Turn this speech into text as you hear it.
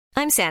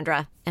I'm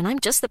Sandra, and I'm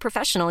just the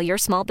professional your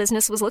small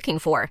business was looking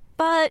for.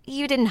 But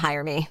you didn't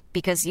hire me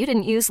because you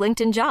didn't use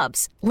LinkedIn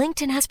Jobs.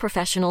 LinkedIn has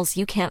professionals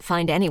you can't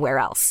find anywhere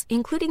else,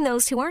 including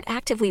those who aren't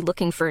actively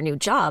looking for a new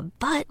job,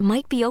 but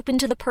might be open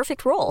to the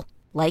perfect role,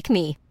 like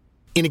me.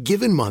 In a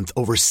given month,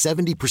 over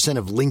 70%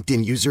 of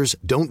LinkedIn users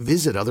don't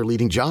visit other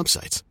leading job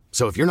sites.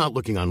 So if you're not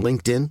looking on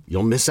LinkedIn,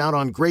 you'll miss out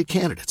on great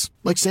candidates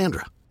like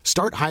Sandra.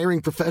 Start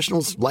hiring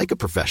professionals like a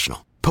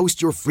professional.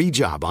 Post your free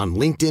job on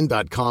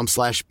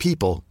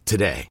linkedin.com/people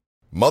today.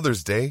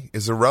 Mother's Day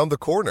is around the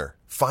corner.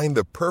 Find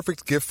the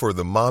perfect gift for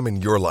the mom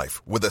in your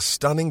life with a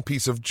stunning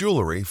piece of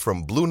jewelry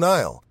from Blue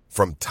Nile.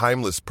 From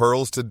timeless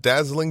pearls to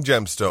dazzling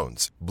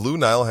gemstones, Blue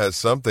Nile has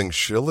something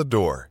she'll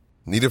adore.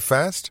 Need it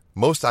fast?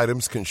 Most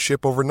items can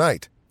ship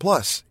overnight.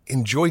 Plus,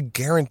 enjoy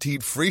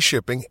guaranteed free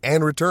shipping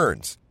and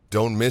returns.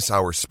 Don't miss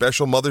our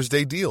special Mother's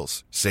Day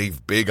deals.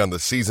 Save big on the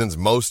season's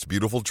most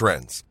beautiful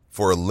trends.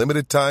 For a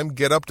limited time,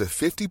 get up to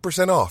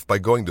 50% off by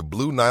going to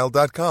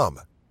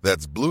BlueNile.com.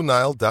 That's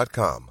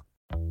BlueNile.com.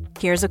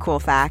 Here's a cool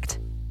fact.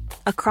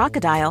 A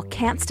crocodile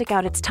can't stick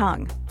out its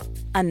tongue.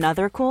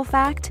 Another cool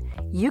fact,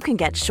 you can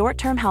get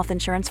short-term health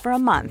insurance for a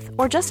month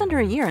or just under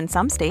a year in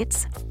some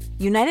states.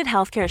 United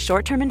Healthcare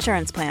short-term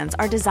insurance plans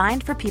are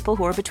designed for people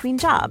who are between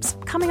jobs,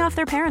 coming off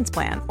their parents'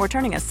 plan, or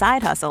turning a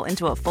side hustle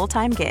into a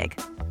full-time gig.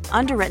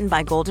 Underwritten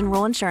by Golden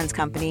Rule Insurance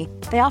Company,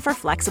 they offer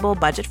flexible,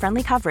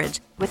 budget-friendly coverage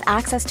with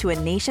access to a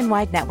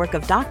nationwide network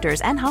of doctors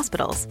and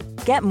hospitals.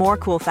 Get more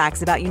cool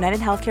facts about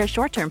United Healthcare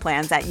short-term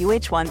plans at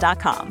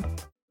uh1.com.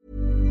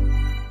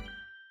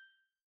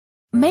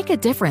 Make a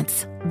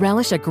difference.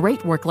 Relish a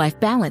great work-life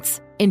balance.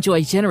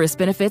 Enjoy generous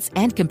benefits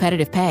and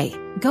competitive pay.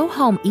 Go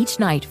home each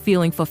night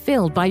feeling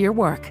fulfilled by your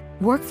work.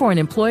 Work for an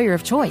employer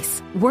of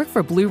choice. Work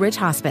for Blue Ridge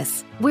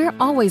Hospice. We're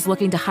always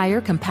looking to hire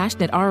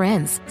compassionate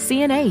RNs,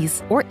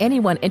 CNAs, or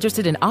anyone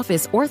interested in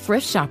office or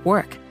thrift shop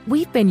work.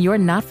 We've been your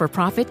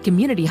not-for-profit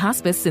community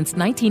hospice since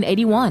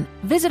 1981.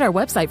 Visit our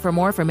website for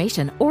more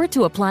information or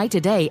to apply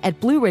today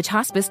at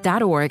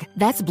blueridgehospice.org.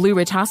 That's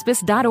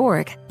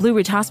blueridgehospice.org. Blue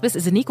Ridge Hospice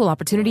is an equal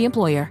opportunity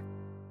employer.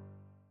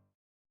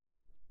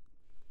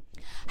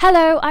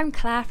 Hello, I'm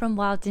Claire from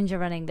Wild Ginger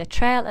Running, the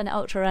trail and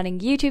ultra running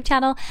YouTube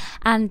channel,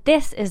 and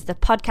this is the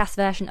podcast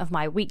version of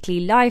my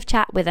weekly live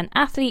chat with an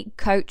athlete,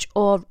 coach,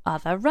 or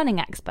other running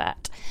expert.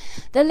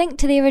 The link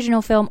to the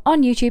original film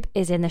on YouTube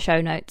is in the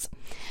show notes.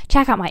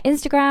 Check out my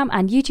Instagram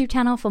and YouTube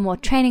channel for more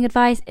training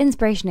advice,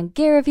 inspiration and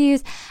gear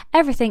reviews.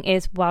 Everything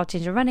is Wild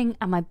Ginger Running,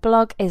 and my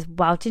blog is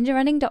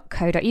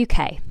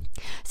wildgingerrunning.co.uk.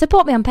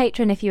 Support me on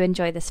Patreon if you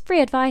enjoy this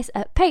free advice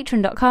at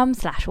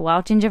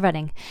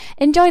patreon.com/wildgingerrunning.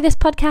 Enjoy this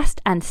podcast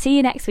and see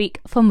you next week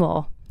for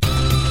more.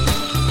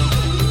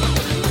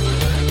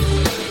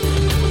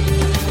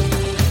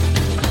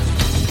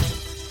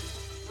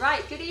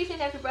 Right, good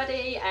evening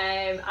everybody.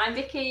 I'm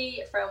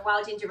Vicky from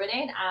Wild Ginger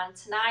Running, and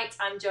tonight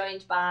I'm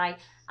joined by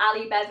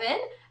Ali Bevan,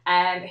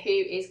 who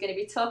is going to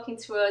be talking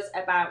to us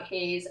about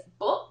his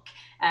book,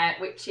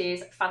 which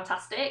is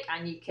fantastic,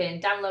 and you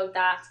can download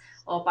that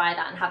or buy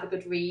that and have a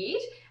good read.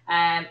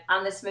 And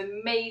there's some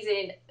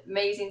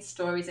amazing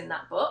stories in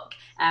that book,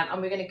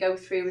 and we're going to go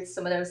through with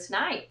some of those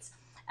tonight.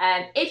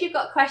 If you've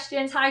got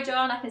questions, hi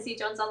John, I can see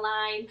John's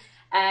online.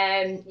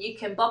 You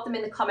can bob them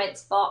in the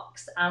comments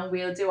box and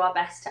we'll do our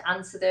best to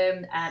answer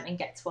them and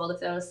get to all of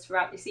those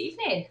throughout this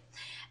evening.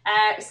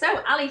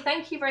 So Ali,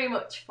 thank you very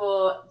much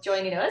for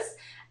joining us.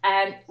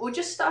 We'll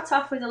just start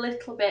off with a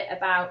little bit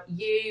about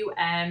you,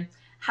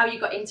 how you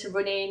got into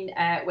running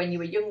when you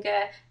were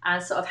younger,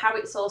 and sort of how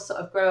it's all sort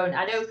of grown.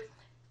 I know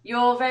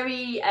you're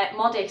very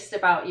modest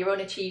about your own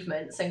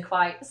achievements and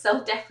quite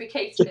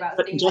self-deprecating about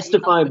things.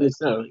 Justifiably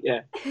so,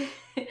 yeah.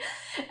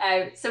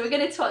 So we're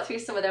going to talk through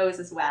some of those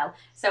as well.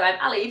 So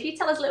Ali, if you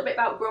tell us a little bit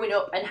about growing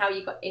up and how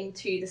you got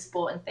into the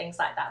sport and things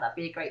like that, that'd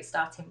be a great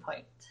starting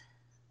point.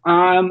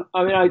 I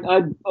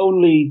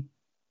only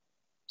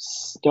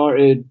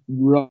started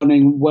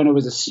running when I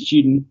was a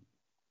student,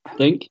 I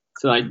think.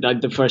 So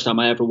the first time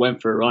I ever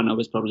went for a run, I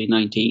was probably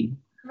 19.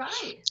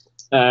 Right.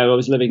 I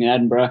was living in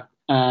Edinburgh,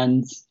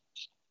 and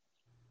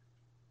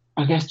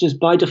I guess just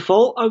by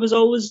default, I was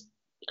always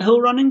hill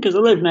running because I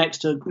lived next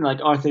to like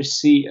Arthur's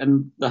Seat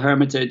and the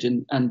Hermitage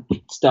and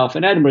stuff.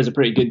 And Edinburgh is a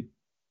pretty good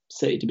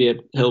city to be a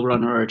hill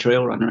runner or a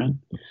trail runner in.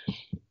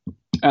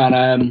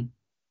 And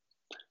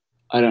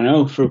I don't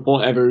know, for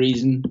whatever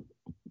reason,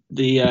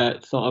 the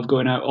thought of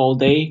going out all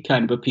day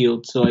kind of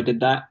appealed. So I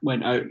did that,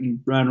 went out and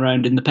ran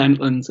around in the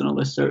Pentlands and all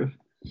this sort of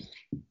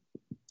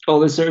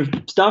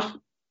stuff.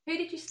 Who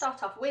did you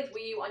start off with? Were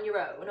you on your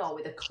own or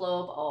with a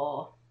club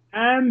or?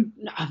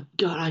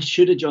 God, I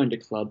should have joined a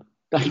club.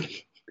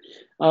 Like,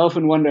 I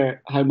often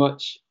wonder how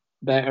much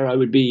better I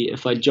would be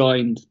if I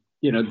joined,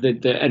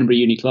 the Edinburgh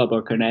Uni Club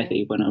or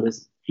Carnegie when I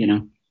was,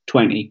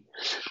 20.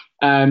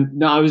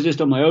 No, I was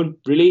just on my own,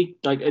 really.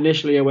 Like,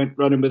 initially I went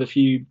running with a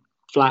few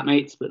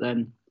flatmates, but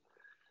then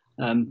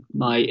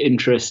my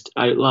interest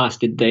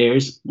outlasted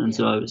theirs, and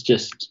so I was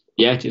just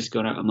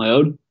going out on my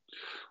own,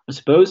 I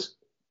suppose.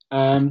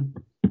 I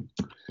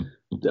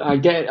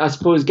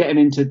suppose getting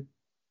into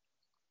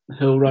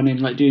hill running,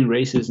 like doing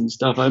races and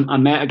stuff. I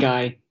met a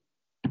guy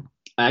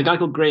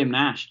called Graham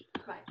Nash,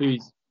 Right.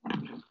 who's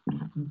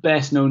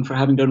best known for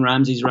having done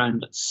Ramsey's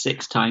round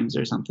 6 times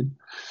or something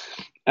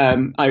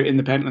out in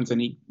the Pentlands, and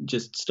he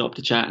just stopped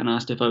to chat and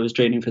asked if I was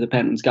training for the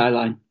Pentland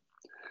Skyline,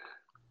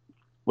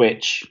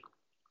 which,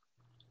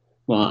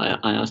 well,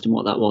 I asked him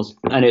what that was,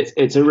 and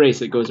it's a race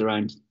that goes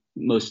around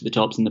most of the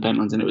tops in the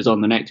Pentlands, and it was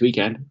on the next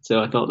weekend, so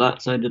I thought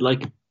that sounded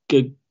like a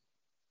good,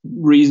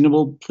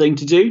 reasonable thing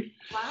to do.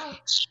 Wow.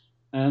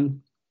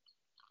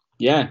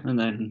 Yeah,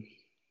 and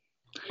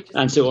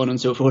so on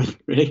and so forth,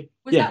 really.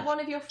 Was that one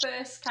of your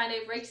first kind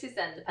of races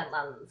then, the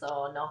Pentlands,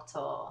 or not?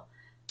 Or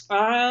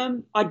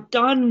I'd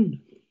done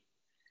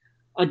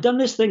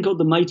this thing called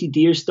the Mighty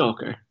Deer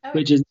Stalker,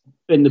 which is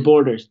in the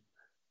Borders,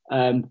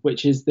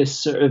 which is this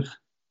sort of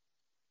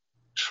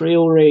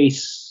trail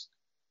race,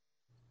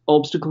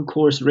 obstacle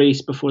course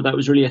race before that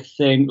was really a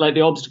thing. Like,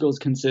 the obstacles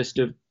consist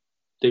of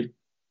they've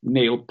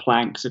nailed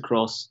planks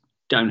across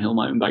downhill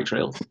mountain bike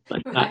trails.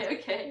 Like that. Right,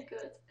 okay,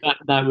 good.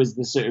 That was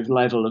the sort of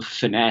level of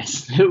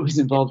finesse that was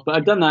involved. But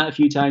I've done that a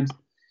few times,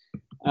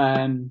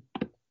 and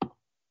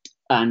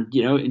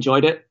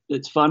enjoyed it.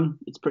 It's fun.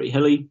 It's pretty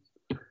hilly.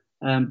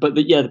 But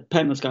the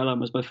Pentland Skyline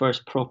was my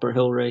first proper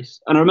hill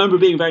race, and I remember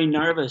being very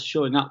nervous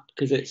showing up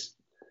because it's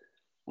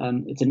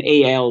an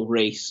AL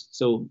race,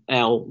 so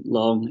L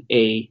long,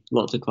 A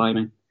lots of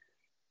climbing.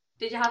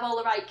 Did you have all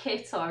the right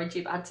kit, or had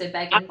you had to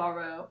beg and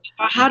borrow?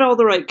 I had all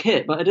the right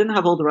kit, but I didn't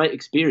have all the right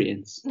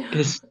experience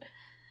because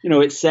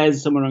it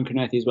says somewhere on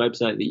Carnethi's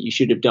website that you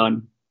should have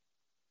done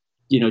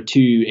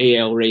 2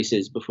 AL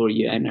races before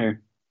you enter,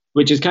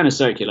 which is kind of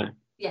circular.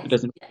 Yes. It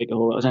doesn't make a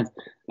whole lot of sense.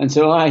 And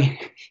so I,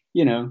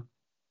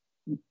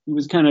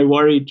 was kind of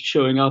worried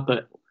showing up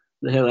at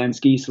the Hill End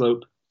ski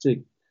slope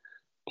to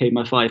pay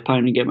my £5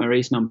 and get my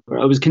race number.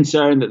 I was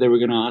concerned that they were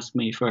going to ask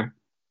me for,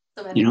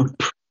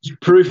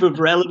 proof of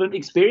relevant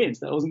experience.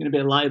 That wasn't going to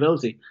be a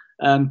liability.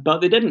 But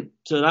they didn't,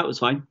 so that was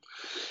fine.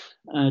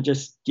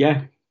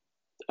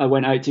 I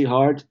went out too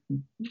hard,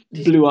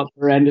 blew up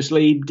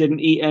horrendously, didn't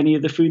eat any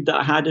of the food that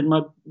I had in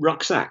my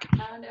rucksack.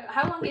 Oh no!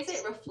 How long is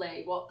it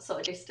roughly? What sort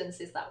of distance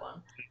is that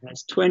one?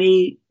 It's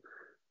 26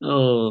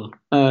 or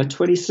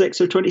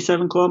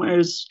 27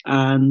 kilometers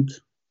and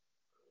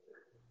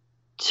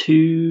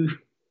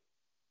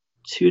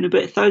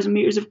 2,000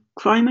 meters of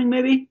climbing,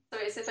 maybe. So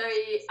it's a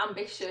very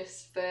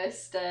ambitious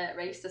first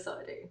race to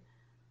sort of do. I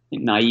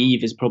think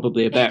naive is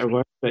probably a better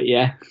word, but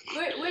yeah.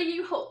 Were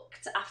you hooked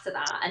after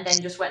that and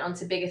then just went on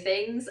to bigger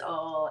things,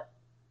 or?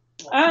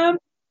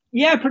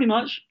 Yeah, pretty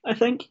much, I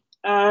think.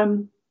 I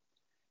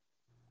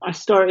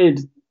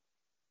started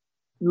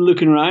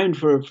looking around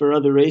for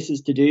other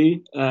races to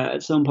do.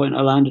 At some point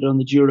I landed on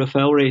the Jura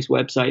Fell Race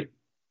website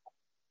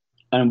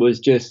and was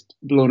just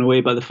blown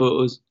away by the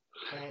photos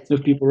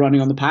of people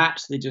running on the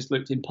patch. They just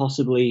looked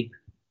impossibly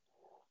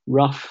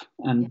rough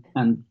and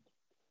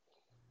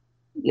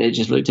it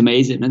just looked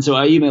amazing. And so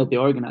I emailed the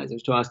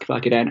organisers to ask if I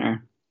could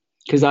enter,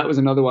 because that was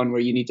another one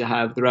where you need to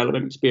have the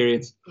relevant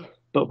experience,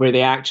 but where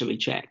they actually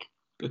check,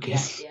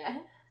 because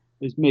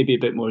there's maybe a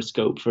bit more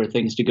scope for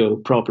things to go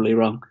properly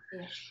wrong.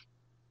 Yeah.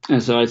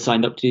 And so I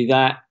signed up to do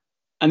that.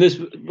 And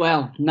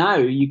now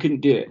you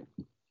couldn't do it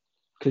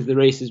because the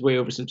race is way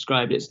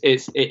oversubscribed.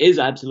 It is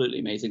absolutely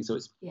amazing. So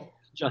it's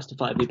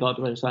justifiably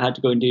popular. So I had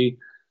to go and do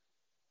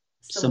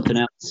something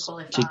else.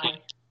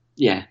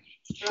 Yeah.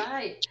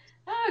 Right.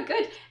 Oh,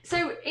 good.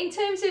 So in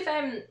terms of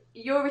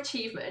your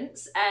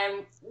achievements,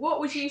 what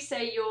would you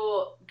say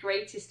your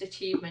greatest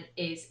achievement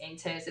is in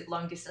terms of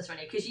long distance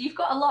running? Because you've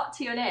got a lot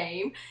to your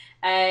name.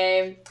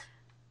 The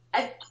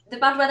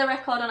bad weather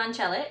record on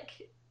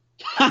Angelic,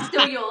 that's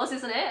still yours,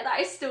 isn't it?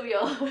 That is still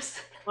yours.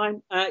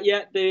 Fine.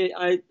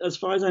 As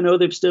far as I know,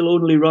 they've still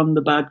only run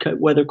the bad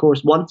weather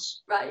course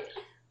once. Right.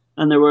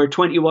 And there were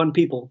 21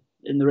 people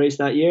in the race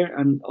that year,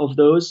 and of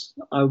those,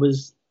 I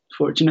was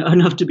fortunate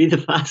enough to be the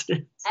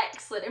fastest.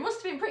 Excellent. It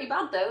must have been pretty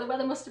bad, though. The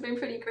weather must have been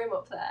pretty grim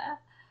up there.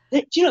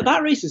 Do you know,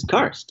 that race is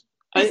cursed.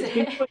 It's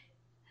been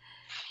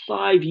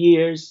 5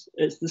 years.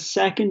 It's the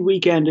second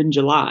weekend in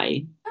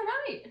July. Oh,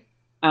 right.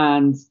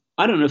 And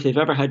I don't know if they've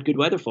ever had good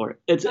weather for it.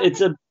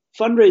 It's a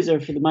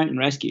fundraiser for the mountain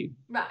rescue.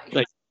 Right.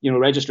 Like,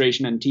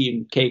 registration and tea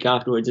and cake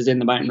afterwards is in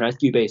the mountain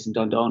rescue base in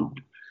Dundonald.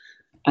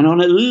 And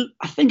on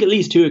I think at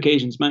least 2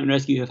 occasions, mountain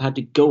rescue have had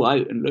to go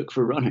out and look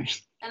for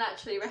runners. And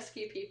actually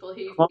rescue people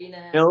who've been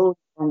hill,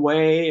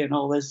 way and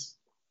all this.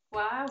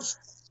 Wow.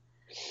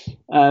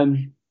 But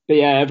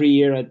yeah, every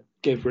year I'd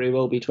give Ray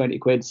Wilby 20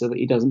 quid so that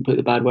he doesn't put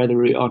the bad weather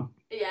route on.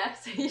 Yeah,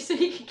 so you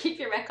can keep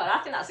your record. I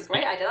think that's a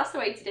great idea. That's the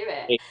way to do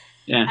it.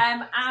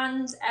 Yeah.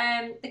 And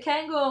the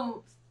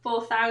Cairngorm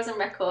 4,000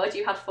 record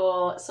you had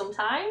for some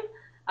time.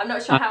 I'm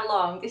not sure how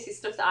long. This is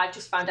stuff that I've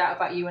just found out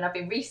about you, and I've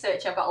been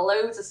researching. I've got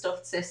loads of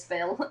stuff to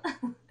spill.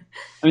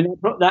 I mean,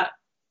 that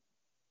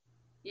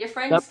your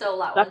friend stole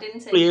that one,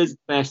 didn't he? That is the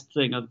best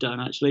thing I've done,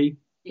 actually.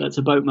 That's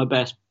about my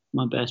best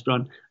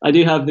run. I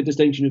do have the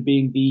distinction of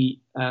being the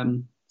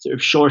sort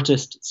of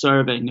shortest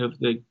serving of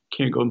the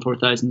Cairngorm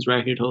 4000's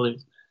record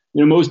holders.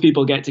 Most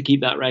people get to keep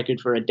that record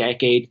for a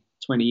decade,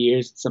 20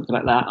 years, something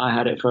like that. I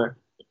had it for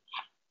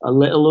a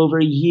little over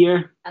a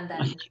year. And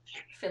then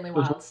Finlay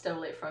Wild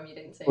stole it from you,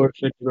 didn't he? Or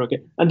Finlay broke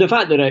it. And the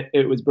fact that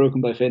it was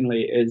broken by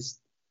Finlay is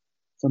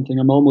something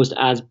I'm almost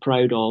as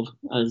proud of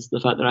as the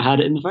fact that I had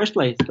it in the first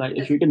place. Like,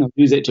 if you're going to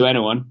lose it to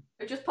anyone.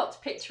 I've just popped a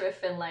picture of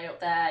Finlay up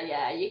there.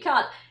 Yeah, you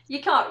don't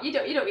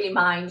really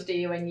mind, do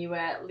you, when you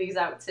lose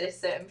out to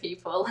certain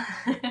people?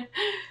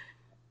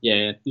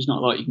 Yeah, there's not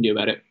a lot you can do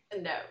about it.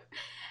 No.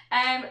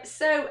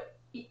 So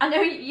I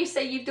know you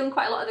say you've done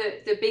quite a lot of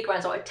the big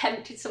rounds, or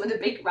attempted some of the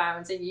big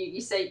rounds, and you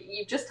say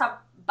you've just had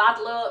bad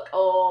luck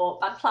or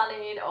bad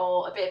planning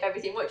or a bit of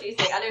everything. What do you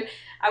think? I know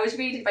I was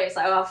reading about it, it's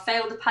like, I've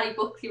failed the Paddy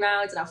Buckley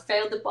rounds and I've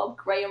failed the Bob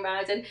Graham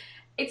rounds, and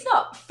it's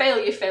not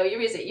failure,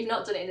 is it? You've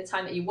not done it in the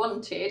time that you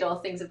wanted, or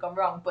things have gone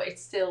wrong, but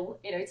it's still,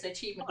 it's an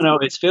achievement. No,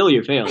 it's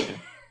failure.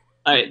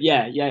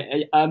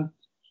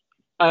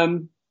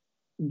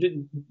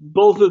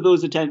 Both of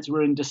those attempts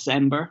were in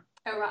December.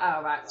 Oh,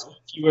 right. Well.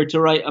 If you were to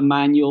write a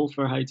manual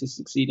for how to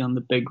succeed on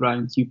the big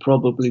rounds, you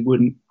probably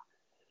wouldn't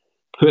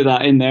put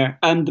that in there.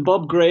 And the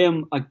Bob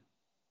Graham,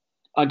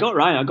 I got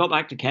right. I got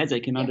back to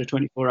Keswick in under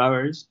 24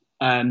 hours.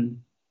 But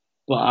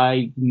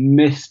I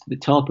missed the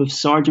top of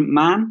Sergeant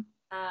Man.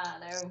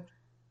 No.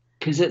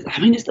 Because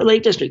it's the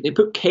Lake District. They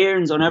put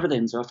cairns on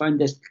everything. So I found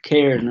this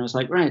cairn and I was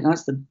like, right,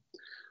 that's the...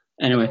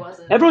 Anyway,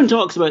 everyone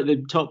talks about the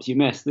tops you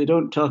missed. They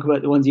don't talk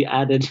about the ones you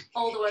added.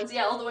 All the ones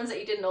that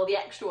you didn't, all the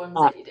extra ones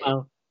that you did.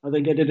 Well, I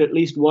think I did at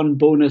least one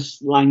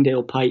bonus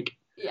Langdale pike.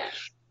 Yeah.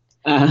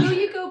 Will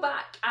you go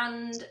back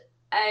and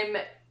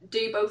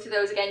do both of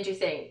those again, do you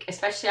think?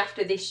 Especially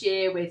after this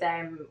year with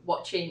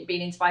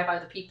being inspired by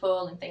other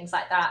people and things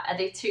like that. Are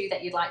they two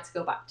that you'd like to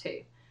go back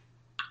to?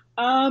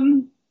 I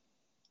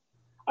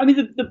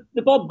mean,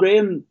 the Bob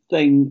Graham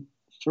thing,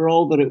 for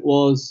all that it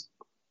was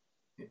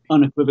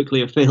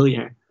unequivocally a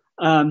failure,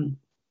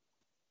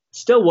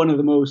 still one of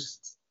the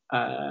most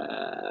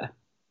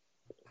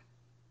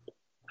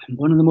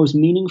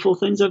meaningful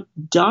things I've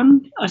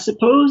done, I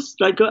suppose.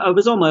 Like, I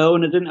was on my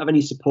own. I didn't have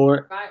any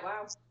support. Right.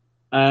 Wow.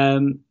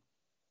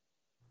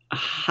 I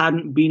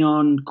hadn't been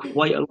on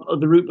quite a lot of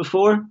the route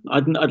before. I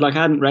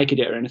hadn't wrecked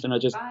it or anything. I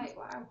just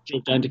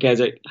drove down to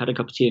Keswick, had a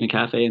cup of tea in a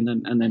cafe, and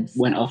then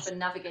went off and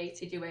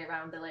navigated your way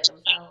around the lake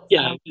themselves.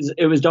 Yeah,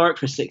 it was dark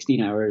for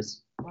 16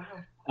 hours. Wow.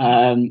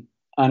 And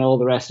all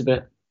the rest of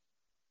it.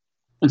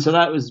 And so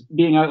that was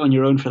being out on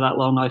your own for that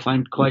long. I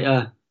find quite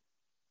a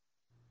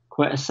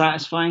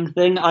satisfying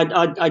thing.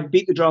 I'd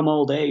beat the drum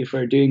all day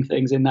for doing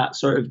things in that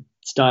sort of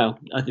style.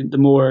 I think the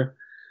more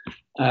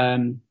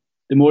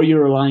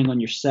you're relying on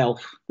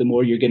yourself, the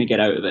more you're going to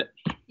get out of it.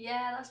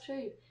 Yeah, that's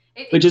true.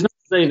 Which is not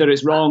to say that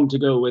it's wrong to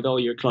go with all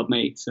your club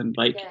mates and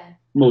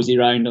mosey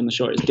around on the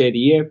shortest day of the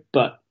year,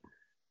 but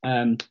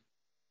I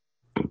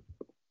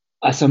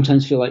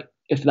sometimes feel like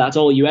if that's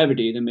all you ever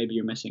do, then maybe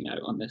you're missing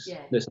out on this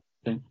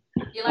thing.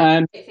 You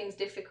like to make things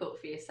difficult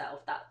for yourself.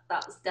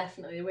 That's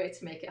definitely the way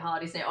to make it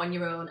hard, isn't it? On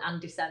your own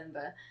and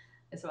December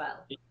as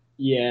well.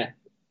 Yeah,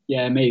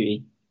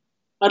 maybe.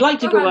 I'd like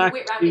to go back.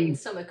 Whip round it in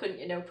summer, couldn't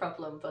you? No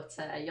problem. But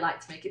you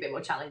like to make it a bit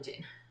more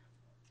challenging.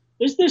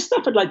 There's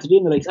stuff I'd like to do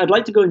in the lakes. I'd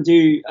like to go and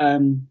do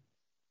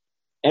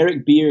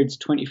Eric Beard's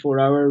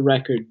 24-hour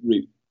record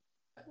route,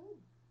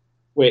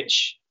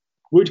 which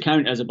would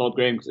count as a Bob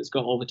Graham because it's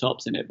got all the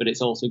tops in it, but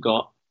it's also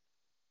got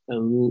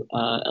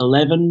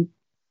 11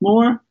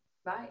 more.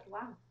 Right.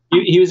 Wow.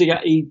 He was a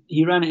guy.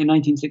 He ran it in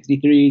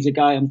 1963. He's a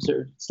guy I'm sort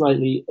of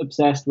slightly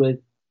obsessed with.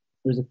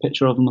 There's a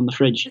picture of him on the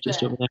fridge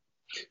just over there.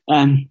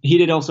 He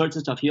did all sorts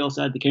of stuff. He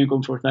also had the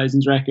Cairngorm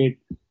 4000s record,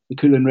 the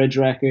Coolin Ridge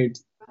record,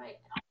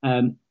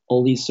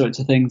 all these sorts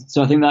of things.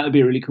 So I think that would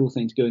be a really cool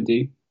thing to go and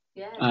do.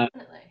 Yeah,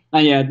 definitely.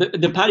 And yeah,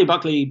 the Paddy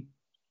Buckley,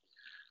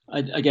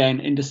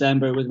 again, in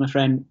December with my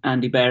friend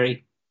Andy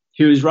Berry,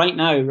 who is right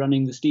now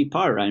running the Steve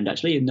Parr round,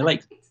 actually, in the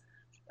lake.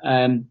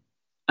 And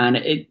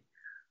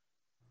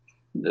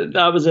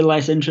that was a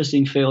less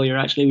interesting failure,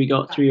 actually. We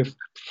got 3 or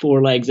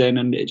 4 legs in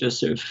and it just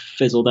sort of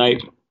fizzled out.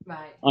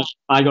 Right.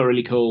 I got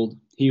really cold.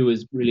 He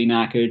was really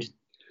knackered.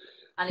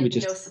 And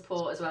if no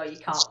support as well, you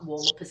can't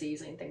warm up as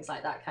easily and things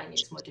like that, can you?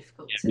 It's more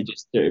difficult. Yeah, we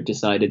just sort of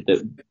decided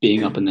that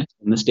being up in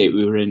the state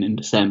we were in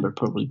December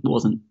probably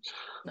wasn't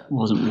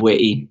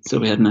witty. So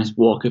we had a nice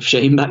walk of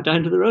shame back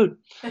down to the road.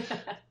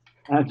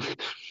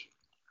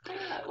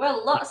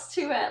 Well, lots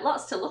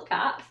to look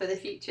at for the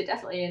future,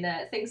 definitely,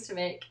 and things to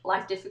make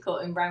life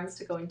difficult and rounds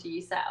to go into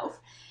yourself.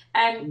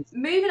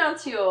 Moving on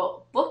to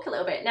your book a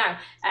little bit now.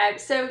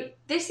 So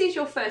this is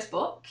your first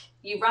book.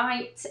 You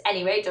write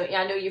anyway, don't you?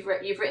 I know you've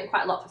written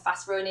quite a lot for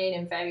Fast Running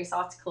and various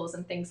articles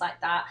and things like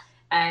that.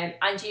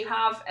 And you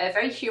have a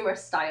very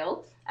humorous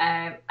style.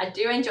 I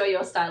do enjoy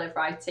your style of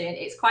writing.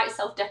 It's quite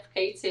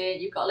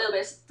self-deprecating. You've got a little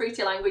bit of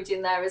fruity language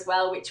in there as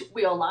well, which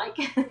we all like.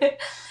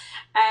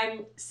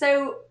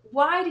 So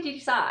why did you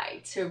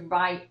decide to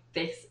write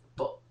this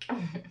book?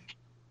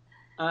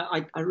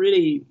 I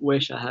really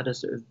wish I had a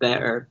sort of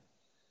better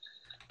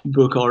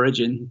book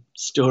origin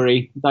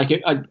story. Like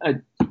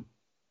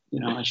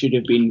I should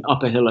have been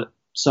up a hill at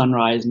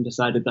sunrise and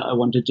decided that I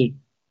wanted to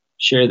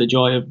share the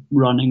joy of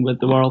running with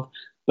the world.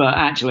 But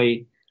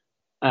actually,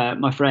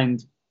 my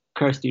friend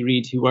Kirsty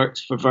Reid, who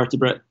works for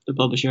Vertebrate, the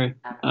publisher,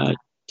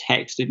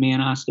 texted me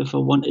and asked if I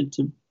wanted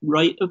to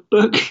write a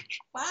book.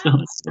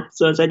 Wow.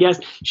 So I said yes.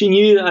 She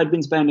knew that I'd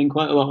been spending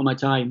quite a lot of my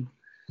time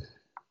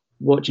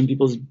watching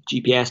people's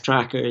GPS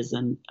trackers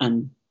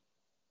and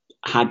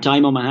had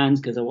time on my hands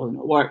because I wasn't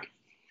at work.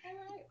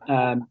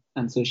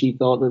 And so she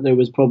thought that there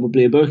was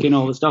probably a book in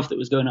all the stuff that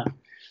was going on.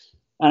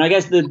 And I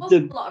guess you were a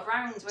lot of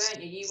rounds,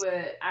 weren't you? You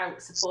were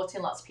out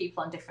supporting lots of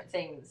people on different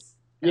things.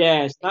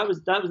 Yes, that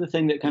was the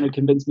thing that kind of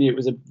convinced me it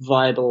was a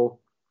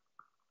viable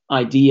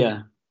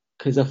idea,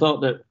 because I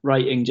thought that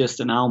writing just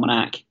an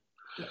almanac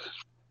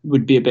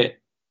would be a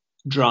bit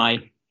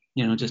dry,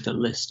 just a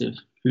list of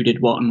who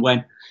did what and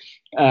when.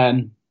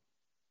 And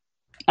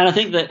I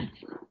think that,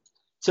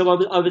 so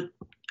I was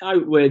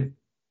out with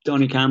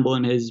Donnie Campbell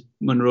and his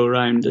Monroe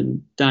round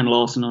and Dan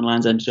Lawson on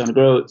Land's End to John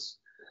O'Groats,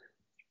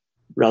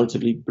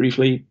 relatively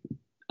briefly,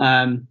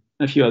 a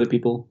few other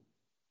people.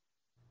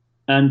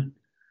 And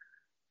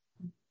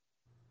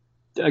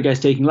I guess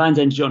taking Land's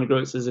End to John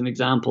O'Groats as an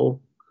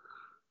example,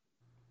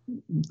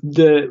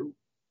 because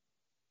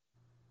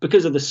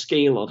of the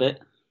scale of it,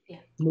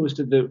 most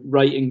of the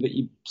writing that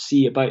you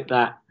see about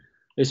that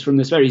is from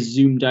this very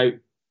zoomed out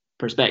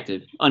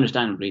perspective,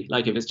 understandably.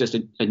 Like if it's just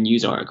a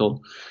news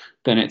article,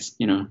 then it's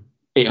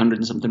 800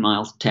 and something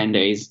miles, 10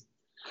 days.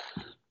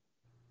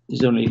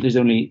 There's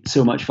only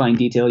so much fine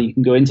detail you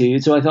can go into.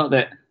 So I thought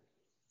that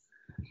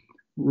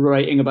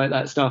writing about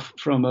that stuff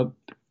from a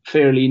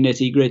fairly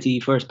nitty gritty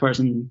first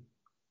person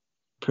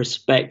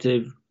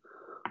perspective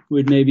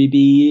would maybe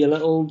be a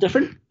little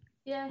different.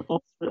 Yeah. A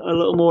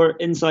little more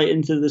insight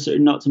into the sort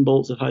of nuts and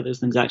bolts of how those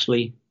things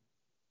actually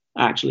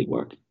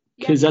work.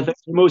 Because I think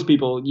for most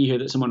people, you hear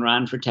that someone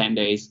ran for 10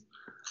 days.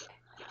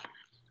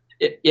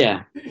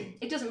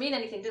 It doesn't mean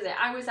anything, does it?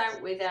 I was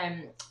out with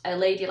a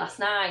lady last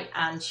night,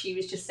 and she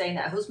was just saying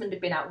that her husband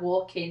had been out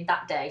walking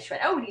that day. She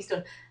went, and he's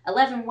done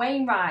 11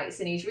 Wainwrights,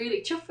 and he's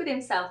really chuffed with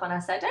himself. And I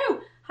said,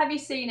 have you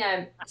seen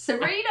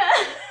Serena?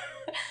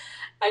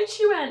 And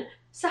she went,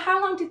 so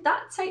how long did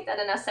that take then?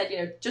 And I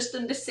said, just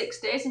under 6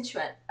 days. And she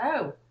went,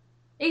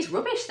 he's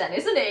rubbish then,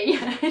 isn't he?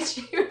 And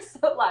she was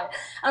so I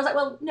was like,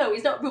 well, no,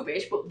 he's not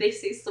rubbish, but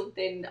this is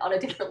something on a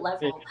different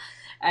level.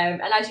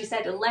 And as you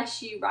said,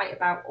 unless you write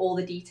about all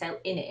the detail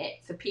in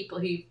it, for people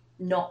who've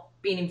not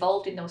been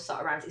involved in those sort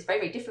of rounds, it's very,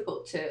 very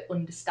difficult to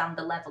understand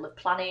the level of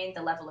planning,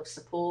 the level of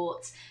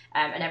support,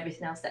 and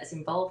everything else that's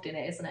involved in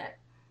it, isn't it?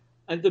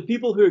 And the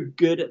people who are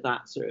good at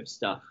that sort of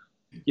stuff,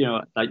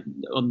 like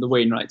on the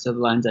Wainwrights or the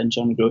Land's End,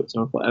 John O'Groats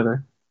or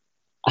whatever,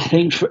 I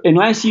think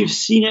unless you've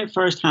seen it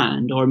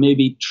firsthand or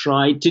maybe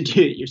tried to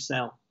do it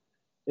yourself,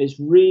 it's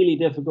really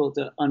difficult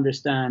to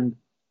understand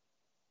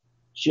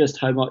just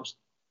how much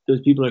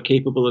those people are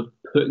capable of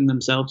putting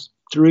themselves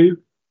through.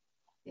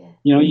 Yeah.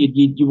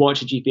 You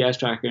watch a GPS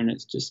tracker and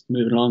it's just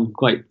moving along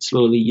quite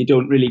slowly. You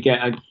don't really get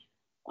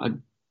a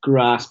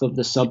grasp of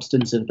the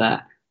substance of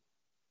that.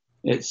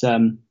 It's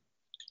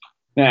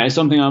it's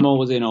something I'm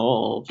always in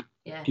awe of.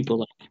 Yeah.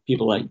 People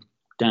like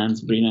Dan,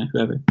 Sabrina,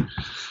 whoever.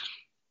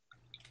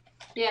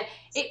 Yeah,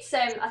 it's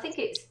I think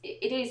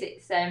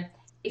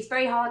it's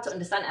very hard to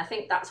understand. I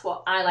think that's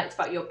what I liked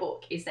about your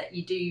book, is that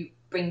you do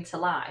bring to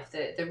life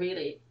the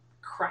really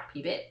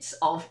crappy bits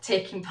of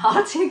taking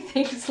part in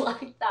things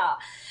like that.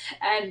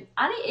 And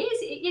it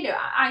is,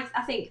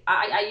 I think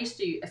I used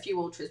to do a few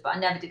ultras, but I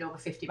never did over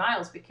 50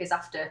 miles because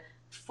after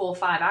 4 or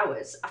 5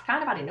 hours, I've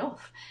kind of had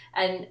enough.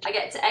 And I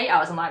get to 8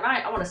 hours, I'm like,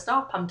 right, I want to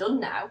stop, I'm done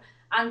now.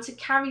 And to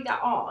carry that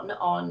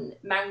on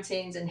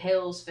mountains and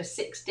hills for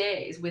 6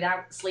 days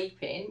without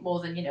sleeping more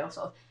than,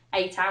 sort of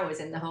 8 hours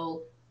in the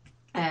whole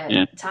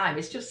time,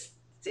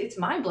 it's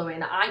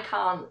mind-blowing. I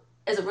can't,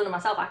 as a runner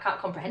myself, I can't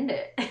comprehend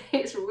it.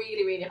 It's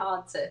really, really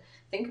hard to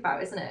think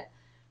about, isn't it?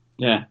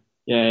 Yeah.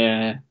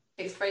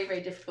 It's very,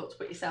 very difficult to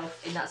put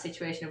yourself in that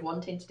situation of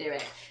wanting to do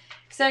it.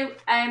 So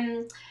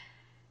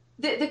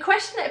the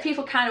question that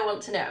people kind of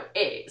want to know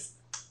is,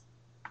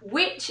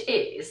 which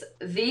is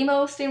the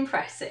most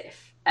impressive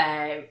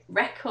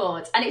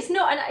record? And it's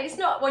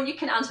not one you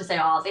can answer and say,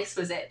 this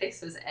was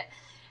it.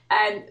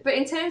 But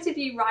in terms of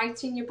you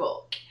writing your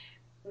book,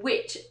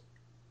 which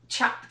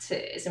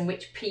chapters and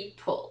which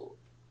people,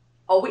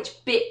 or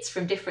which bits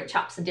from different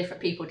chapters and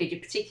different people did you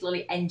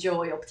particularly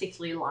enjoy or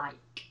particularly like?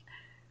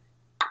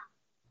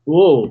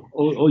 Whoa!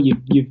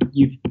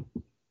 You've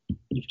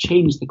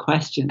changed the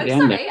question at the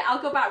end. Sorry,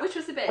 I'll go back. Which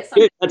was the bit?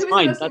 Sorry, that's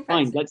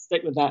fine. Let's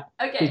stick with that.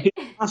 Okay.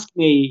 People ask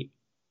me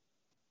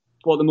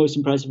what the most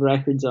impressive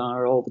records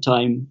are all the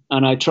time,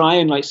 and I try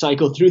and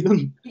cycle through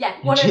them. Yeah,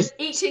 one of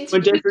each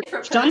interview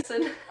different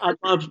person.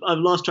 I've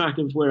lost track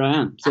of where I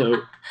am.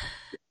 So,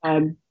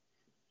 in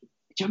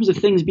terms of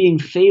things being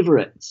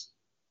favourites,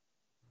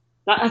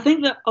 I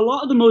think that a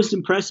lot of the most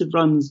impressive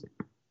runs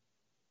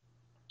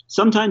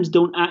sometimes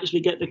don't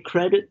actually get the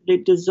credit they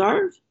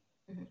deserve.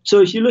 Mm-hmm.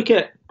 So if you look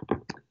at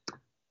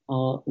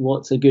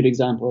what's a good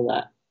example of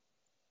that?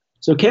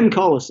 So Kim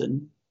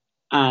Collison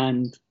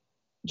and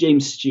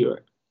James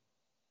Stewart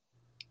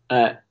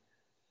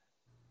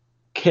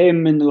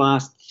Kim in the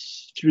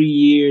last 3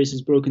 years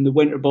has broken the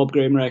Winter Bob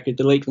Graham record,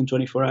 the Lakeland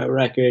 24-hour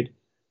record,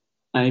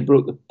 and he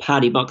broke the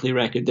Paddy Buckley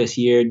record this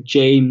year.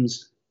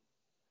 James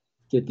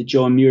did the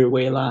John Muir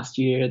Way last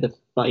year, the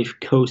Fife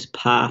Coast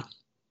Path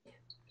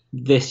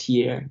this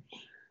year,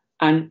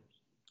 and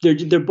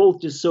they're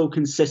both just so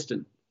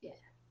consistent. Yeah,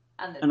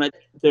 and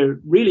they're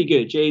really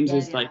good. James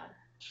is like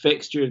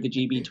fixture of the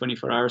GB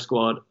 24-hour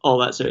squad, all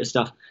that sort of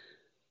stuff.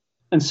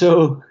 And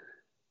so,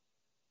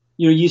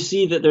 you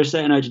see that they're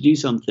setting out to do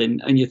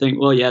something, and you think,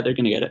 well, yeah, they're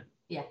going to get it.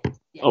 Yeah.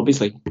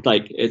 Obviously,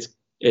 it's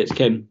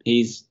Kim.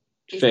 He's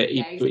fit.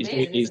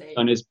 He's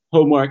done his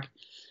homework.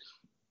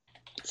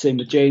 Same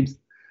with James.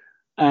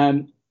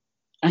 And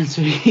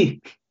so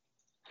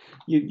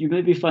you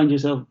maybe find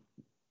yourself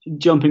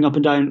jumping up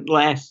and down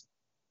less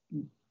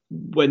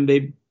when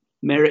they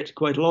merit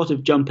quite a lot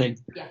of jumping.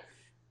 Yes.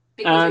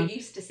 Because you're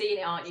used to seeing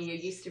it, aren't you? You're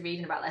used to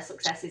reading about their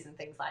successes and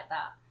things like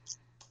that.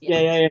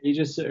 Yeah. You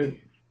just sort of...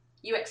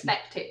 You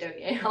expect it, don't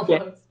you?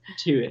 Almost.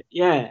 To it,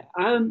 yeah.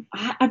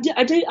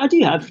 I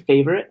do have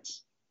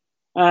favourites.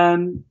 There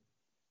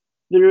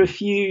are a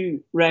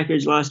few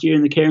records last year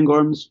in the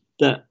Cairngorms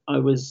that I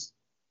was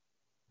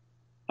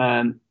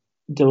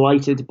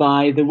delighted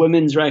by. The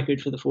women's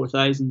record for the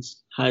 4000s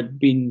had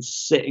been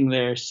sitting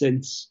there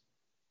since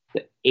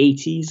the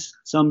 80s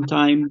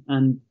sometime,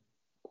 and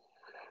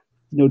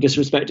no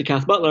disrespect to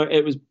Kath Butler,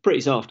 it was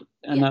pretty soft,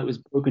 and that was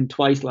broken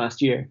twice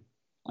last year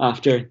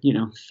after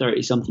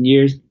 30 something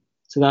years,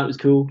 so that was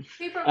cool.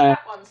 Who broke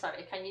that one?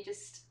 Sorry, can you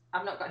just...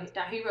 I've not got it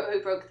down. Who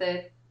broke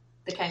the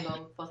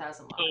Cairngorm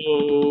 4000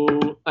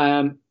 one?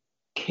 Oh,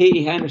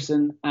 Katie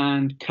Henderson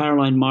and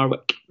Caroline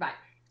Marwick. Right.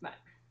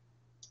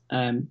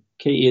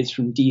 Katie is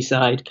from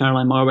D-side.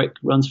 Caroline Marwick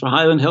runs for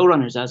Highland Hill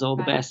Runners, as all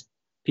the best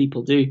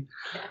people do.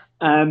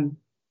 Yeah.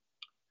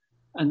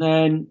 And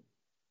then,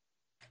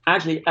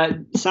 actually,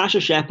 Sasha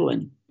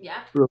Shepelin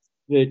broke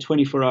the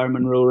 24-hour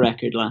Monroe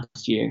record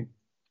last year,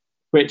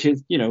 which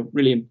is,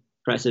 really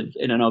impressive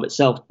in and of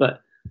itself.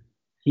 But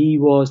he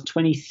was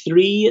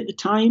 23 at the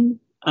time,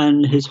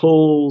 and his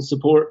whole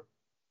support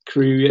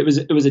crew, it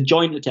was a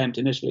joint attempt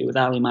initially with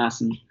Ali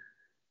Masson,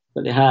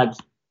 but they had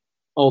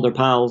all their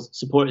pals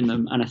supporting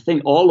them, and I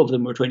think all of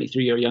them were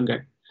 23 or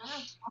younger. Wow.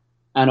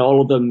 And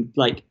all of them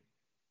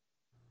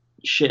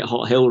shit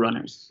hot hill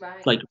runners,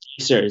 like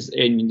racers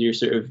in your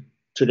sort of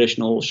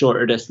traditional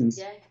shorter distance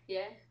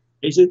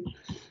races.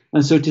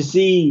 And so to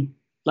see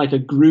a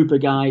group of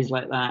guys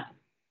like that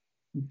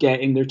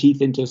getting their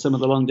teeth into some of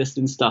the long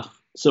distance stuff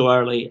so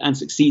early and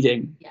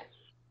succeeding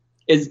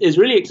is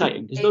really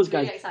exciting, because those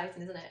guys... It's really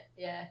exciting, isn't it?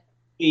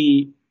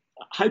 Yeah.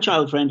 How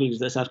child friendly does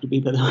this have to be,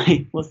 by the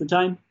way? What's the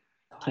time?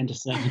 10 to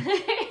 7.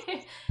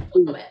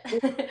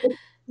 The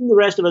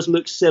rest of us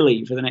look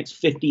silly for the next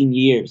 15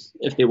 years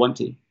if they want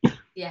to.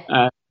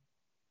 Yeah.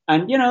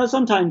 And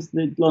sometimes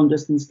the long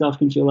distance stuff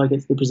can feel like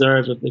it's the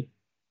preserve of the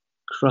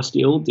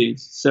crusty old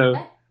dudes. So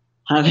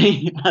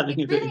having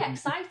it's really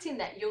exciting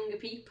that younger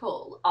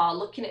people are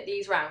looking at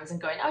these rounds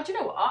and going, oh, do you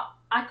know what?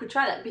 I could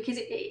try that, because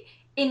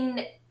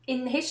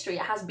in history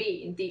it has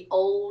been the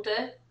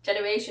older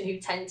generation who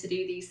tend to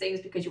do these things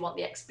because you want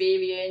the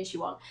experience, you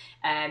want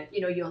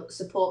your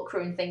support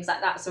crew and things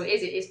like that. So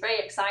it's very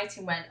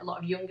exciting when a lot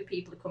of younger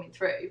people are coming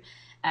through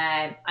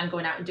and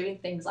going out and doing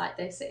things like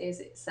this.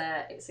 It's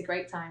a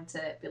great time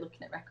to be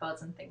looking at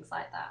records and things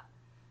like that.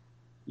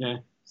 Yeah.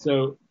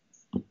 So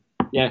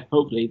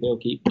hopefully they'll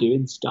keep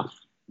doing stuff,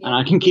 and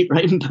I can keep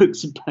writing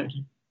books about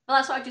it. Well,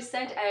 that's what I just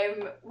said.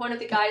 One of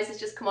the guys has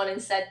just come on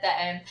and said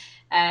that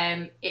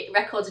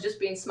records are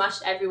just being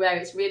smashed everywhere.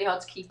 It's really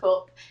hard to keep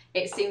up.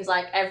 It seems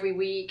like every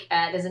week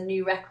there's a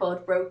new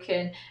record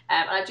broken.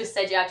 And I've just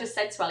said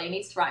to Ali, he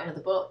needs to write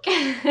another book.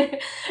 You're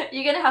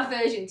going to have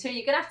version 2.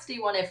 You're going to have to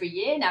do one every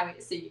year now,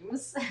 it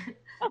seems.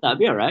 That'd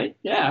be all right.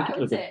 Yeah, that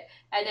was it.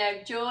 And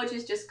George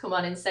has just come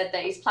on and said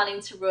that he's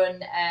planning to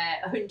run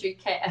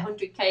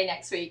 100k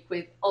next week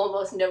with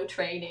almost no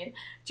training,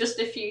 just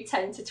a few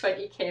 10 to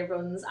 20k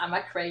runs. Am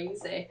I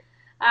crazy?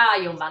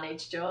 You'll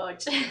manage,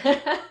 George.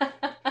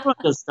 Everyone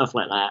does stuff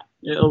like that.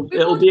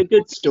 It'll be a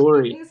good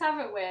story. Things,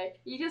 haven't we?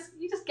 You just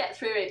get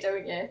through it,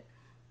 don't you?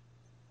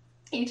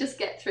 You just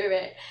get through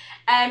it.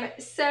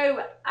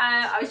 So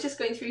I was just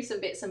going through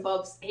some bits and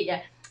bobs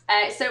here.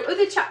 So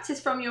other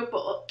chapters from your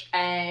book.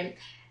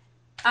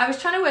 I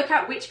was trying to work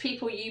out which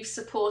people you've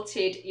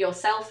supported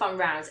yourself on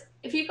rounds.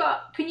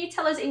 Can you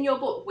tell us in your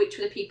book which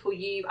were the people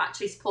you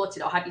actually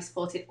supported, or have you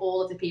supported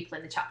all of the people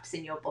in the chapters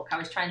in your book? I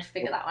was trying to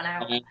figure that one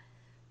out.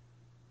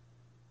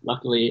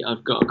 Luckily,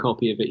 I've got a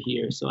copy of it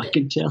here, so I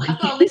can tell you. I've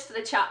got a list of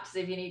the chapters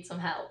if you need some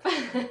help.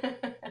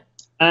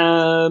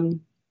 My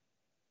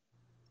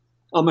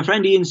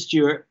friend Ian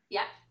Stewart.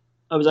 Yeah.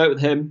 I was out with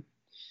him.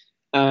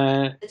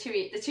 The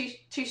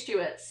two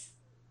Stewarts.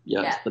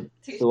 Yeah,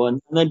 that's the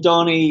one. And then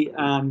Donnie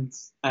and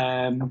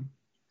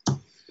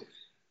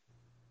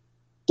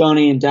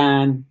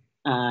Dan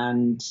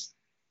and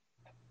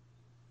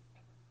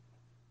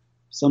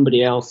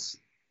somebody else.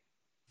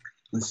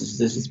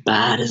 This is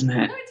bad, isn't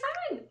it? No, it's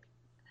fine.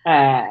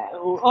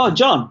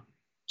 John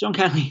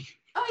Kelly.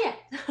 Oh yeah,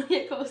 yeah,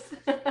 of course.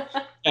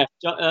 Yeah,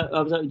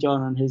 I was out with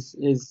John on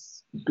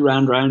his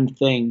grand round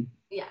thing.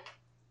 Yeah.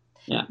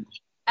 Yeah.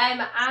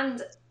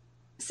 And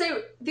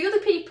so the other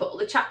people,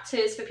 the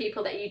chapters for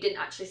people that you didn't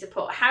actually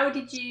support, how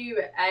did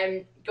you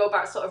go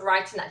about sort of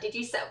writing that? Did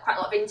you set up quite a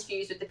lot of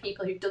interviews with the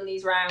people who've done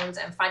these rounds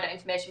and find out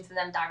information from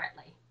them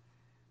directly?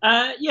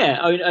 Yeah,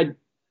 I mean,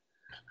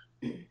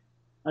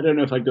 I don't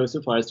know if I'd go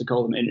so far as to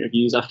call them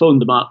interviews. I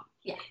phoned them up.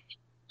 Yeah.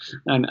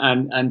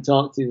 And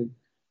talked to them.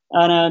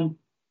 And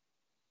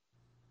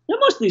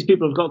most of these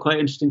people have got quite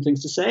interesting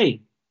things to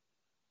say,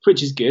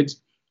 which is good.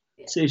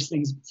 Yeah. Saves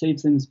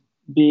things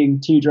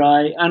being too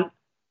dry. And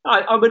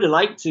I would have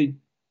liked to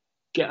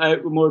get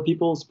out with more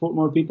people, support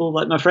more people.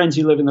 Like my friends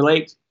who live in the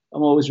Lakes,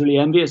 I'm always really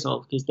envious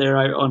of because they're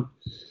out on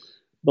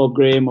Bob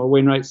Graham or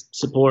Wainwright's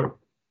support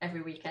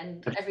every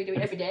weekend, every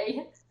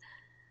day.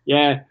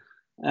 Yeah,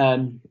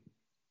 but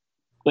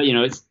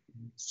it's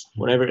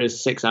whatever it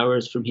is, 6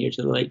 hours from here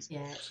to the Lakes.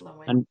 Yeah, it's a long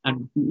way.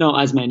 And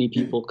not as many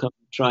people come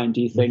try and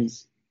do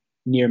things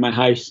near my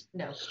house.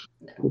 No.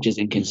 Which is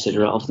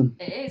inconsiderate of them.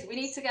 It is. We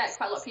need to get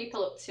quite a lot of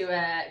people up to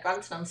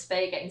Granton on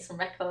Spey, getting some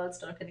records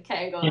done up in the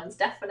Cairngorms,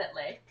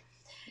 definitely.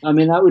 I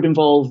mean, that would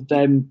involve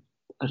them,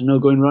 I don't know,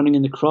 going running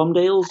in the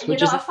Cromdales. You're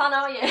not a fan,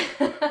 are you?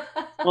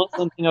 Not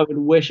something I would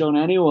wish on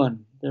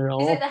anyone.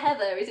 Is it the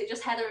heather? Is it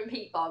just heather and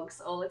peat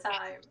bogs all the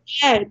time?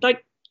 Yeah,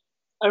 like,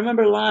 I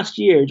remember last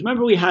year, do you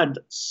remember we had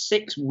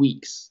 6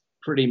 weeks,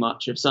 pretty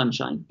much, of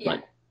sunshine?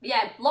 Yeah.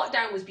 Yeah,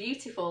 lockdown was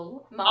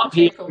beautiful. March,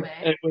 here, April, May.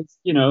 It was,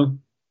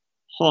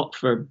 hot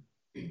for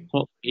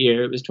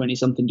here. It was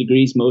 20-something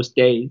degrees most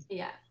days.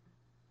 Yeah.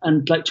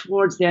 And like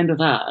towards the end of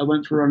that, I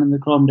went for a run in the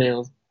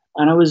Cromdales,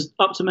 and I was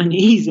up to my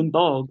knees in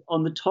bog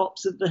on the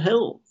tops of the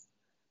hills.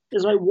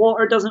 It's like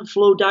water doesn't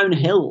flow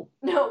downhill.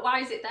 No,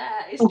 why is it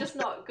there? It's just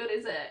not good,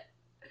 is it?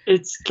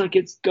 It's like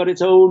it's got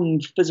its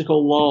own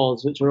physical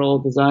laws, which are all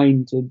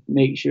designed to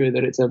make sure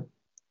that it's a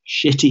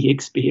shitty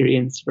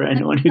experience for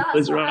anyone who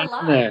goes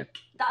around there.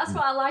 That's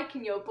what I like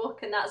in your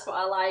book, and that's what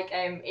I like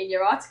in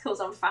your articles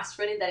on fast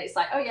running. That it's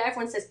like, oh yeah,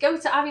 everyone says go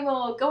to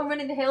Aviemore, go and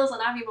run in the hills on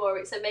Aviemore.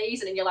 It's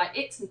amazing, and you're like,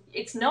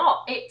 it's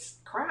not, it's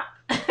crap.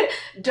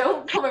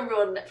 Don't come and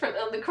run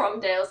on the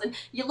Cromdales. And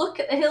you look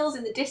at the hills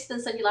in the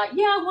distance, and you're like,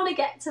 yeah, I want to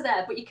get to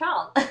there, but you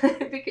can't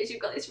because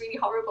you've got this really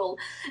horrible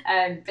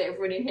bit of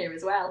running here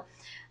as well.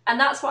 And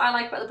that's what I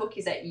like about the book,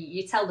 is that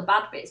you tell the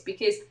bad bits,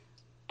 because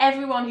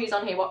everyone who's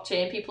on here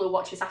watching, people who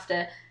watch this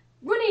after,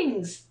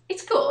 running's,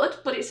 it's good,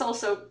 but it's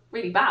also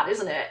really bad,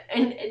 isn't it?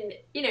 And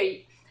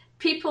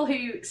people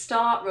who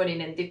start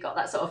running and they've got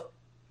that sort of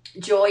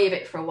joy of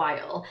it for a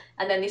while,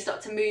 and then they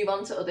start to move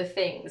on to other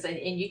things, and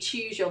you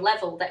choose your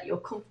level that you're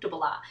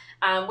comfortable at.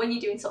 And when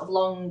you're doing sort of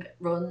long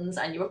runs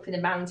and you're up in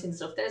the mountains and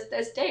stuff,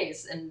 there's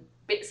days and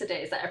bits of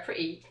days that are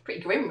pretty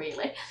grim,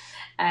 really.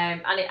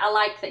 I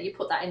like that you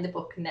put that in the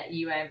book and that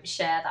you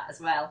share that as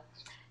well.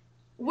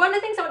 One of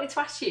the things I wanted to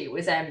ask you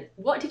was,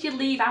 what did you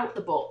leave out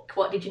the book?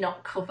 What did you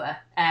not cover?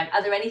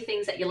 Are there any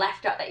things that you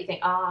left out that you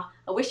think, I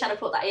wish I'd have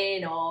put that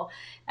in, or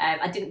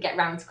I didn't get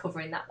round to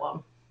covering that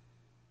one?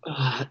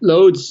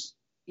 Loads.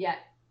 Yeah.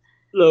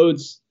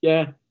 Loads,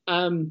 yeah.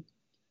 I mean,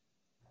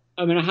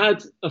 I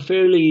had a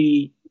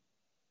fairly...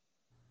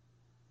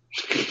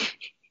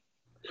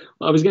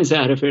 I was going to say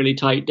I had a fairly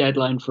tight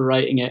deadline for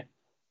writing it.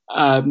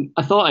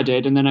 I thought I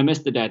did, and then I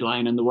missed the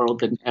deadline and the world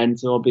didn't end,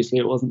 so obviously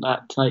it wasn't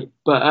that tight.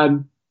 But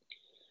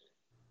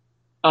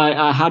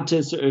I had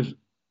to sort of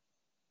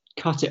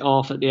cut it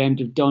off at the end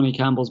of Donny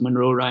Campbell's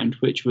Monroe round,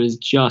 which was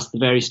just the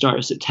very start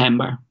of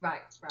September. Right.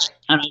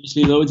 And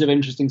obviously loads of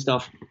interesting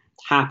stuff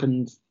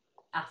happened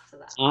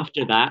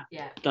after that.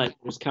 Yeah. Like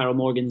there was Carol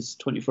Morgan's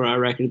 24-hour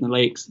record in the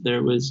Lakes.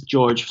 There was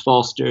George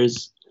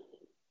Foster's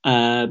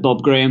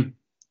Bob Graham.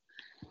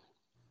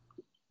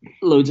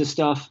 Loads of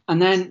stuff.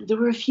 And then there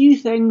were a few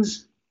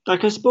things,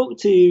 like I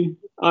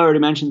already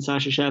mentioned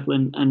Sasha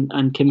Shevlin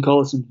and Kim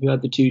Collison, who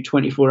had the two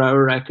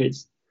 24-hour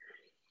records.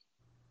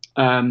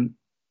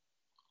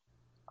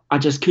 I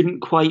just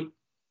couldn't quite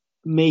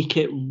make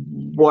it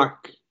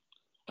work.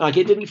 Like,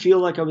 it didn't feel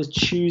like I was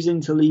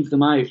choosing to leave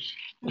them out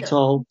at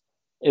all.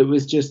 It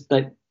was just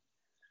that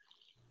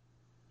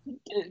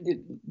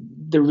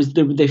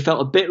they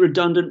felt a bit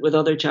redundant with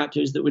other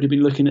chapters that would have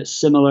been looking at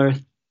similar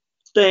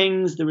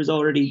things. There was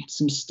already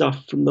some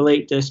stuff from the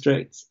Lake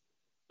District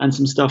and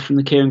some stuff from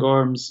the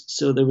Cairngorms,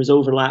 so there was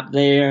overlap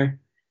there.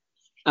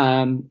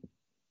 Yeah.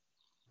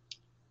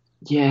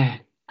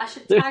 I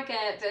should tag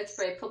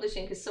Vertebrate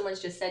Publishing, because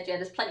someone's just said, yeah,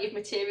 there's plenty of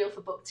material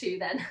for book 2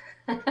 then.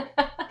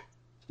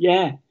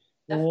 Yeah.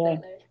 Definitely.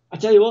 I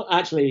tell you what,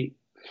 actually,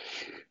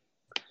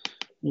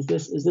 is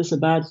this a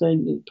bad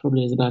thing? It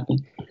probably is a bad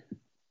thing.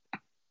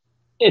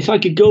 If I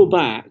could go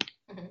back,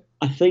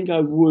 I think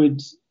I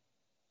would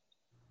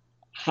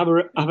have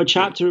a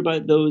chapter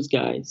about those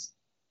guys.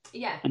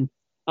 Yeah. And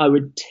I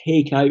would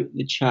take out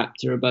the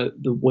chapter about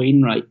the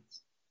Wainwrights.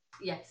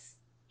 Yes.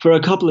 For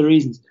a couple of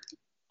reasons.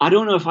 I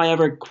don't know if I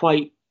ever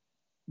quite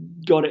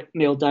got it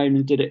nailed down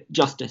and did it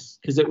justice,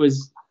 because it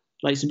was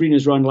like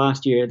Sabrina's run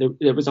last year.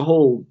 There was a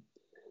whole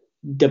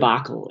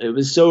debacle. It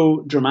was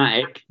so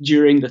dramatic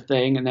during the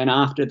thing and then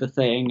after the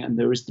thing, and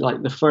there was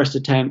like the first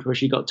attempt where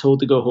she got told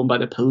to go home by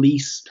the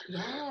police.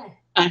 Yeah.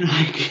 And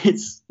like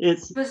it's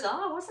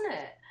bizarre, wasn't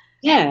it?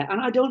 Yeah, and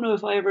I don't know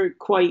if I ever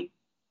quite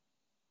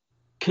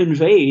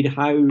conveyed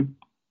how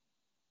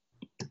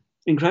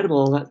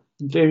incredible that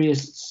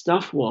various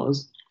stuff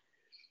was.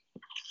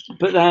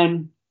 But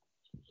then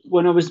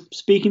when I was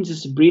speaking to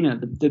Sabrina,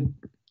 the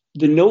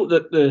note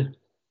that the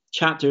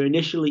chapter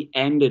initially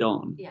ended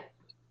on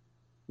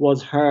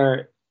was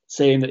her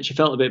saying that she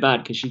felt a bit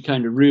bad because she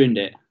kind of ruined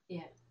it.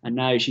 Yeah. And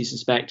now she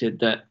suspected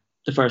that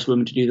the first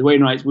woman to do the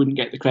Wainwrights wouldn't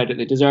get the credit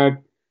they deserved.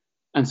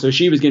 And so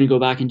she was going to go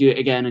back and do it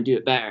again and do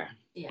it better.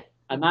 Yeah.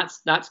 And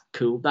that's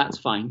cool. That's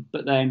fine.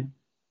 But then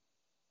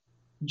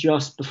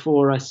just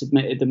before I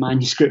submitted the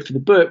manuscript for the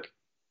book,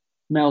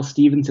 Mel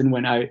Stevenson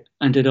went out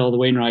and did all the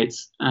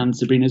Wainwrights, and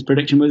Sabrina's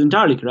prediction was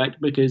entirely correct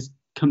because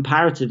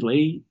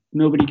comparatively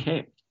nobody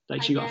cared.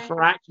 Like she got a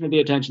fraction of the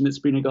attention that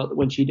Sabrina got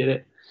when she did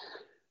it.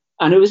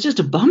 And it was just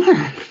a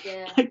bummer.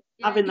 Yeah. Like,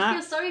 having you that.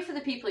 feel sorry for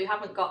the people who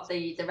haven't got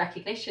the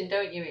recognition,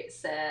 don't you?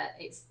 It's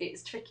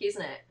tricky,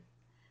 isn't it?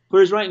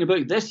 Whereas writing a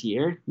book this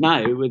year,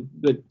 now with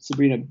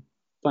Sabrina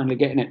finally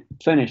getting it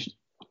finished,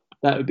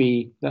 that would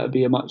be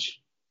a much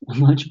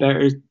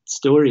better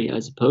story, I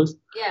suppose.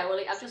 Yeah,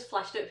 well, I've just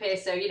flashed up here.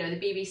 So, the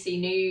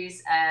BBC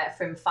News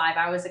from 5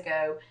 hours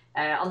ago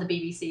on the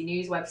BBC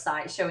News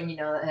website showing,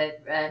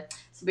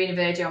 Sabrina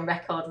Verjee on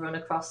record run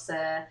across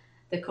the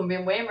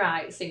Cumbrian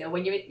Wainwrights.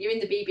 When you're in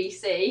the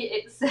BBC,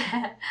 it's...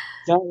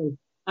 Exactly.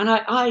 And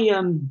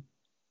I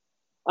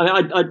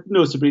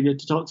know Sabrina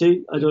to talk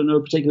to. I don't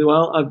know particularly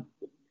well.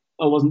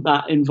 I wasn't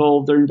that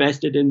involved or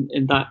invested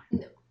in that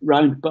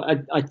round,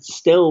 but I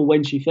still,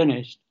 when she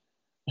finished,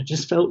 I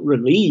just felt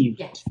relieved.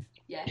 Yes.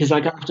 Yeah. Because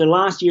like after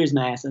last year's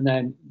mess and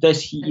then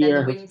this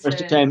year, her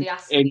first attempt,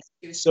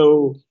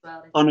 so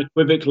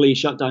unequivocally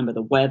shut down by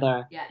the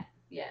weather. Yeah.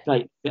 Yeah.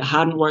 Like if it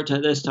hadn't worked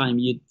out this time,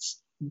 you'd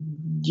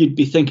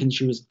be thinking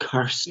she was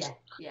cursed. Yeah.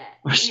 Yeah.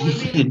 Or you were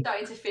something. really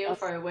starting to feel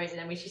for her, weren't you?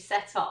 And then when she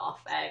set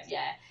off,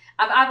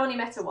 I've only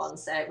met her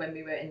once when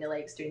we were in the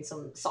lakes doing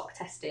some sock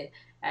testing.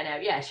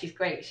 And she's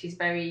great. She's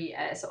very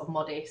sort of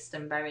modest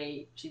and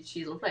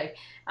she's lovely.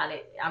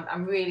 And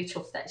I'm really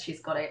chuffed that she's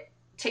got it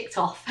ticked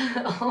off,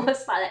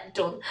 almost like that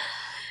done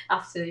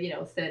after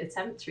third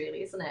attempt,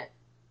 really, isn't it?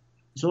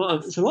 It's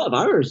a lot of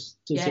hours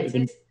to sort of,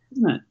 isn't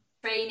it?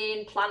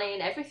 Training,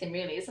 planning, everything,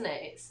 really, isn't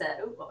it? It's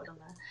what have I done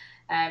there?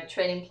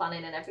 Training,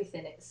 planning, and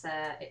everything. It's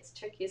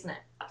tricky, isn't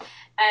it?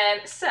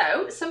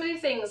 So some of the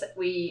things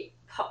we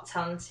popped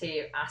on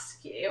to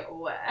ask you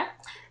were,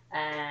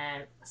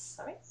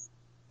 sorry,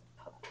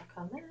 put that back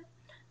on there.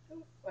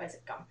 Oh, where's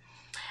it gone?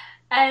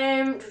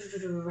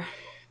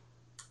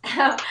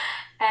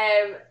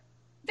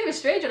 Bit of a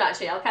strange one,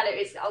 actually. I'll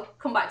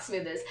come back to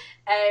some others.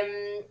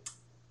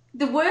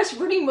 The worst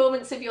running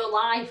moments of your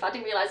life. I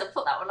didn't realise I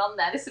put that one on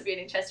there. This would be an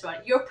interesting one.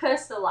 Your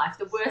personal life,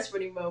 the worst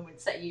running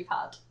moments that you've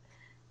had.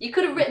 You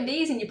could have written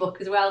these in your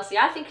book as well. See,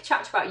 I think a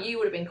chapter about you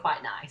would have been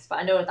quite nice, but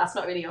I know that's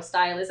not really your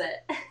style, is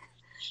it?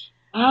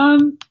 I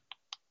mean,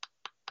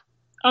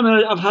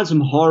 I've had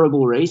some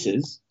horrible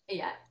races.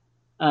 Yeah.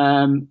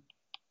 I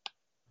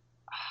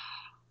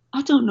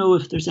don't know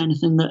if there's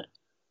anything that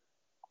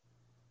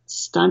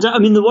stands out. I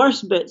mean, the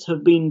worst bits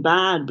have been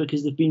bad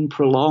because they've been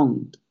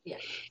prolonged. Yeah.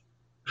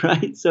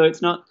 Right? So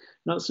it's not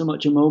so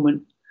much a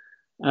moment.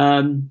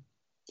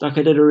 Like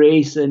I did a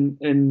race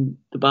in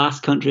the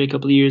Basque Country a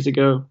couple of years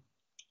ago,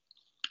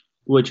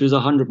 which was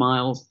 100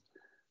 miles,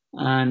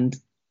 and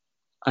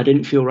I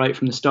didn't feel right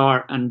from the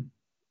start, and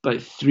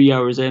about 3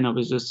 hours in, I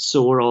was just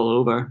sore all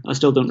over. I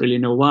still don't really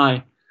know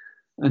why.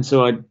 And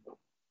so I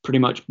pretty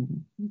much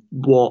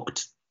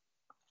walked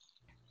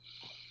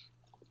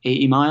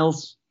 80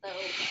 miles.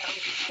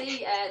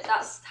 See,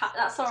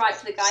 that's all right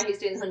for the guy who's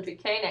doing the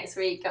 100k next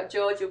week.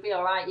 George, you'll be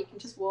all right. You can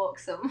just walk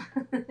some.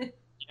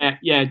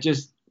 yeah,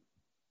 just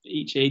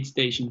each aid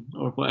station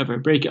or whatever.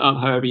 Break it up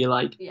however you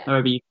like,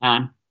 however you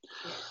can.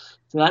 Yeah.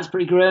 So that's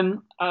pretty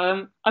grim.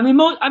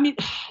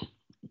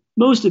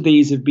 Most of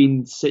these have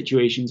been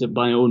situations of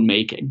my own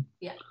making.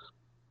 Yeah.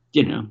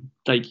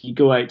 Like you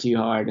go out too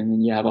hard and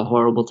then you have a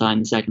horrible time in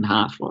the second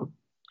half or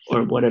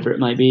whatever it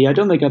might be. I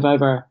don't think I've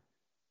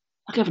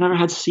never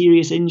had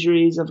serious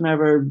injuries. I've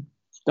never,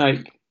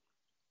 I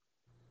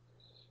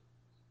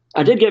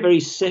did get very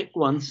sick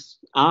once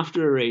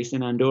after a race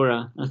in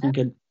Andorra. I think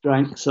I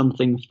drank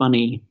something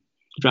funny,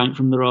 drank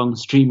from the wrong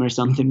stream or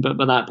something. But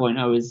by that point,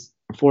 I was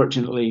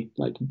fortunately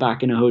like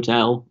back in a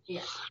hotel. Yeah,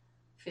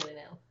 feeling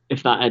ill.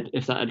 If that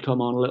had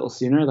come on a little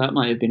sooner, that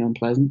might have been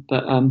unpleasant.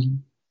 But I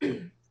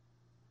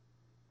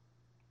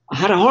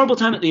had a horrible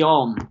time at the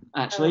Om,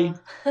 actually.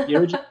 The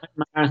original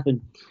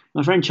marathon.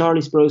 My friend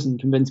Charlie Sprosen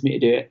convinced me to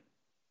do it.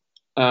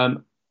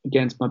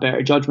 Against my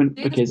better judgment,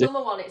 do because the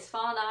summer one, it's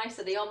far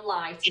nicer. The On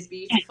Light is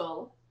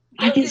beautiful.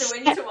 Don't do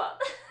the winter one.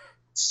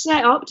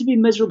 Set up to be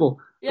miserable.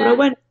 Yeah.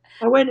 But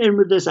I went in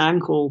with this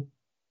ankle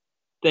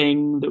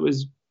thing that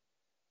was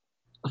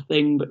a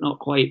thing, but not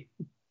quite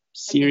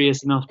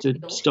serious enough to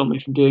stop me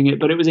from doing it.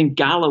 But it was in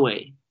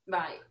Galloway,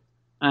 right?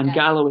 And Yeah.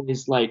 Galloway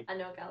is like I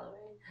know Galloway.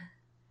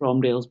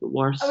 Bromdale's, but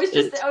worse. I was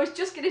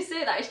just going to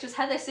say that. It's just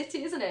Heather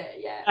City, isn't it?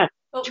 Yeah.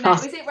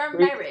 Was it around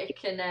Merrick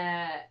and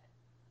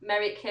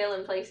Merrick Hill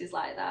and places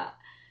like that?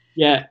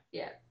 Yeah.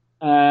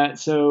 Yeah.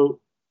 So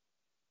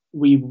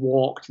we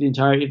walked the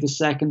entirety of the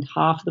second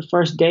half of the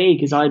first day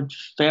because I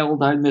fell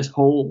down this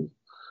hole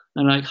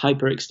and like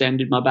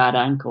hyperextended my bad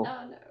ankle.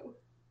 Oh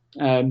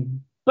no.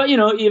 But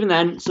even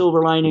then,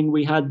 silver lining,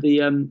 we had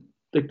the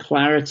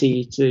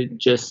clarity to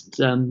just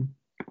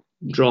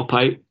drop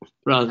out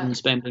rather than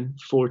spending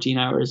 14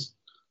 hours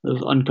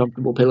of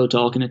uncomfortable pillow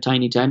talk in a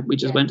tiny tent. We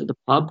just went to the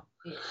pub,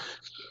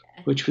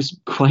 which was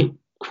quite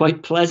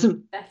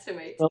pleasant. Better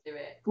way to do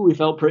it. We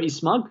felt pretty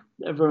smug.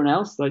 Everyone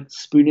else like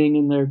spooning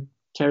in their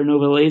Terra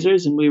Nova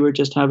lasers, and we were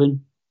just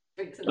having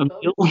drinks a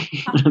meal.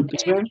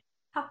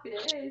 Happy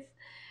days.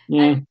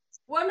 Yeah.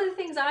 One of the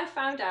things I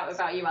found out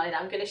about you, Ali,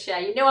 that I'm going to share.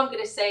 I'm going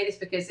to say this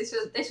because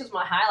this was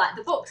my highlight.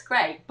 The book's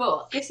great,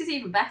 but this is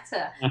even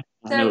better.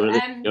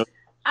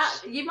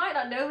 You might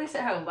not know this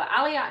at home, but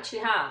Ali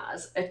actually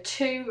has a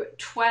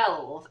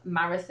 2:12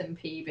 marathon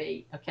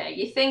PB. Okay,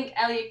 you think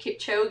Eliud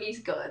Kipchoge's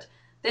good?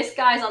 This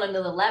guy's on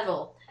another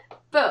level,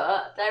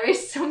 but there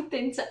is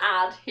something to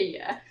add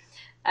here.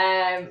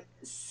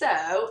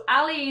 So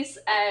Ali's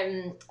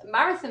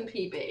marathon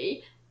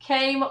PB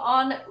came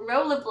on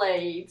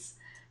rollerblades.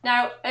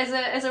 Now,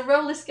 as a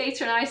roller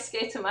skater and ice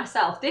skater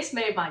myself, this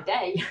made my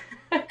day.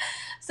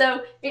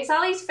 So it's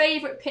Ali's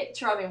favourite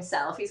picture of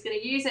himself. He's going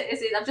to use it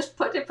as I've just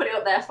put it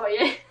up there for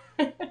you.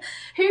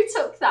 Who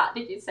took that?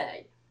 Did you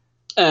say?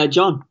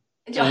 John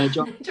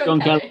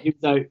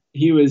Kelly.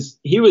 He was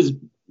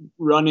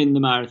running the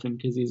marathon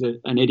because he's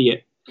an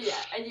idiot. Yeah,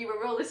 and you were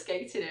roller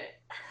skating it.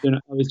 I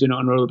was doing it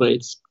on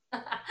rollerblades.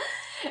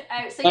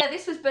 So yeah,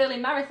 this was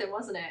Berlin Marathon,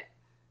 wasn't it?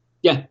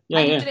 Yeah.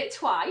 And you did it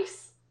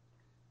twice.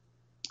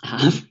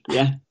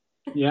 Yeah.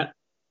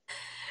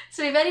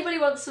 So if anybody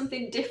wants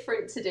something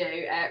different to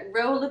do,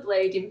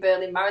 rollerblading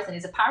Berlin Marathon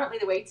is apparently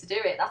the way to do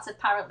it. That's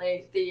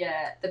apparently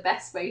the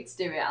best way to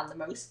do it and the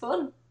most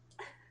fun.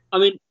 I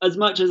mean, as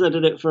much as I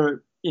did it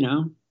for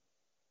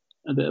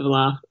a bit of a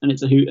laugh and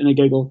it's a hoot and a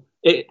giggle,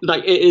 it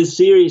is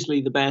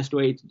seriously the best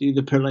way to do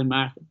the Berlin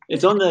Marathon.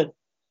 It's on the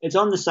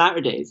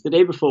Saturdays, the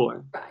day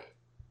before. Right.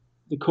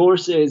 The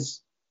course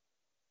is,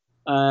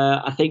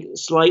 I think,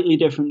 slightly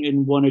different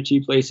in one or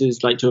two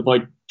places, like to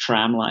avoid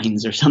tram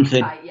lines or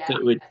something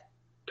that would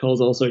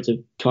cause all sorts of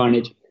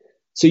carnage.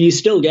 So you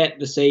still get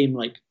the same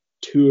like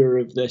tour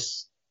of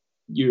this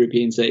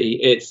European city.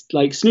 It's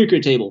like snooker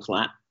table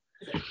flat.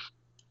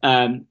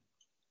 But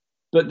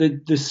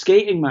the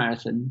skating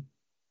marathon,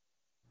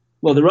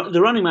 well,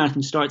 the running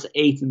marathon starts at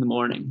 8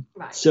 a.m.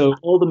 Right. So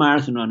all the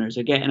marathon runners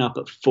are getting up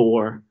at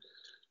 4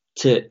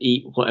 to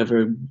eat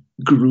whatever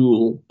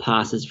gruel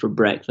passes for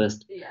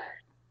breakfast. Yeah.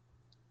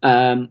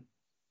 And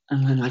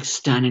then like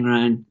standing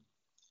around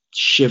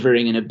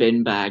shivering in a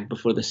bin bag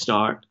before the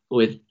start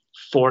with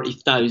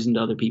 40,000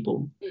 other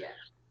people. Yeah.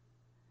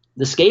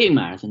 The skating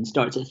marathon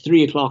starts at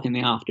 3:00 in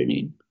the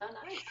afternoon. Oh,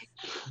 nice.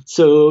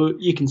 So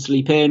you can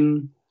sleep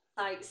in,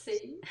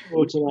 sightsee,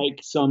 go to like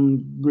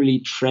some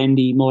really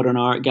trendy modern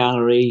art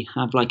gallery,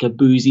 have like a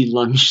boozy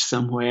lunch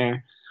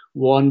somewhere,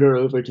 wander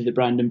over to the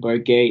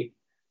Brandenburg Gate.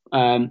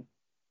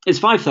 It's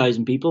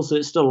 5,000 people, so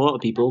it's still a lot of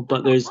people,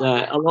 but there's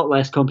a lot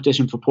less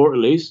competition for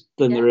Portaloos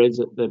than there is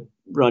at the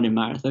running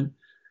marathon.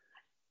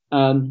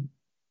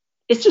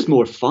 It's just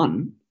more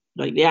fun.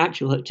 Like the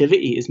actual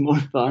activity is more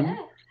fun,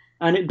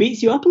 and it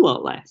beats you up a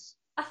lot less.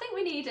 I think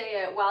we need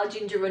a Wild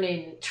Ginger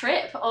Running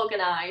trip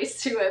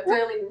organised to a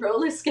Berlin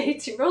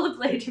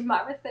rollerblading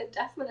marathon.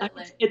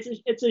 Definitely.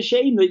 It's a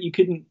shame that you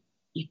couldn't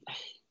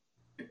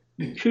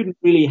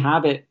really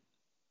have it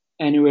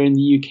anywhere in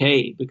the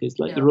UK because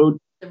the road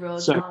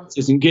service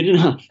isn't good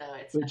enough,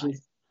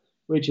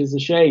 which is a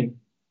shame.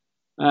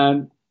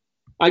 I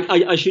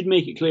should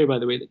make it clear, by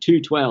the way, that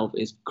 2:12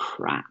 is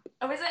crap.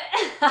 Oh, is it?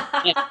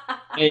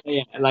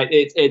 Yeah. Like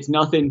it's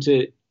nothing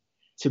to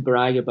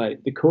brag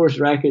about. The course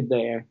record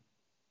there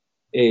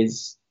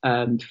is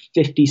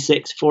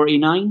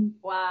 56:49.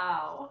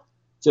 Wow.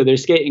 So they're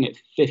skating at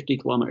 50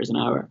 kilometers an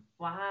hour.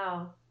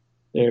 Wow.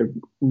 They're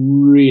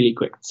really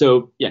quick.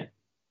 So yeah.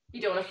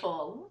 You don't want to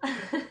fall.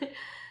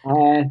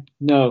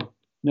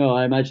 No.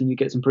 I imagine you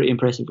get some pretty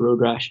impressive road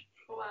rash.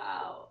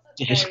 Wow.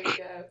 There you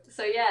go.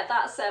 So yeah,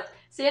 that's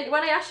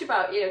when I asked you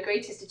about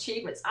greatest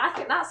achievements, I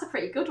think that's a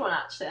pretty good one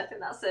actually. I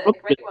think that's a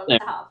great one to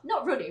have.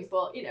 Not running,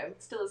 but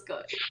still as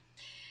good.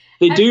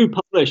 They do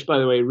publish, by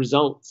the way,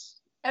 results.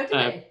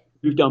 Okay.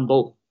 Who've done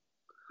both.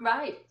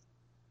 Right.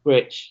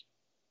 Which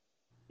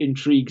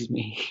intrigues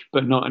me,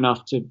 but not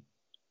enough to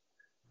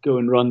go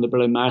and run the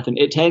Berlin Marathon.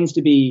 It tends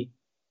to be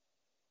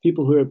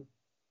people who are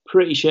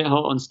pretty shit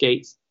hot on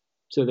skates,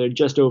 so they're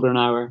just over an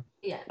hour.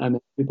 Yeah. And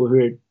people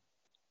who are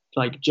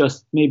like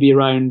just maybe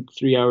around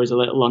 3 hours, a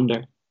little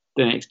under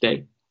the next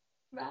day.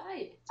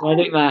 Right. So I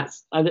think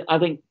I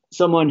think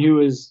someone who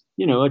was,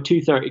 a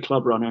 2:30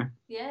 club runner.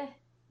 Yeah.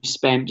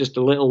 Spent just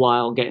a little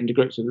while getting to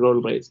grips with the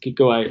rollerblades could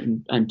go out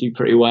and do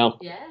pretty well.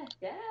 Yeah.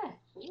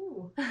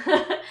 Ooh.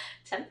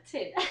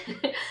 Tempting.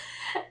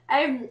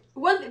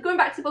 Going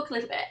back to the book a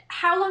little bit,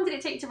 how long did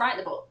it take to write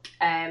the book?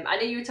 I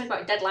know you were talking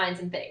about deadlines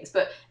and things,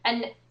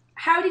 and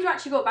how did you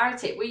actually go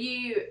about it? Were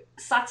you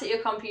sat at your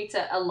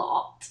computer a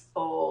lot,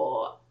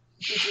 or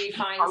did you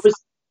find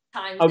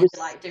times that you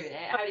like doing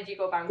it? How did you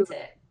go about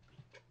it?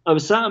 I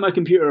was sat at my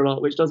computer a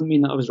lot, which doesn't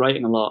mean that I was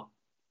writing a lot.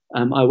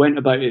 I went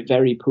about it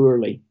very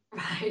poorly.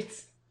 Right.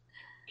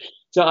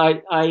 So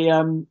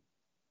I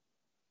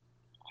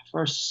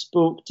first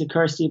spoke to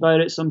Kirsty about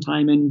it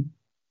sometime in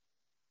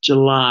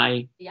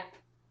July. Yeah.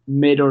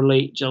 Mid or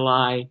late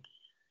July.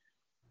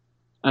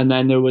 And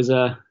then there was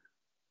I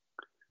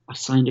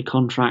signed a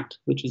contract,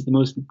 which is the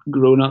most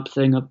grown-up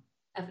thing I've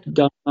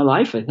done in my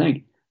life, I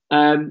think.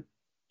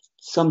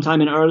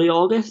 Sometime in early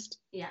August.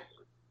 Yeah.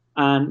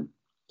 And,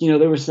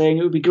 they were saying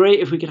it would be great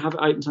if we could have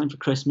it out in time for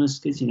Christmas,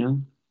 because,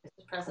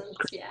 presents,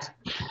 yeah.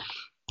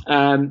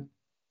 And,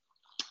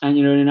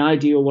 in an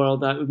ideal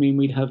world, that would mean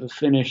we'd have a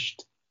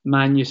finished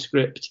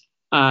manuscript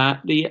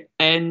at the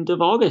end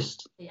of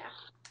August. Yeah.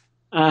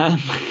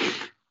 That's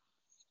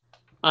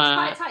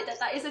quite tight.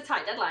 That is a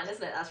tight deadline,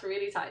 isn't it? That's a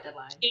really tight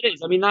deadline. It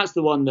is. I mean, that's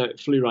the one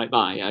that flew right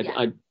by.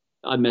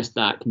 I missed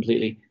that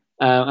completely.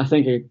 I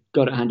think I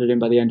got it handed in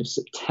by the end of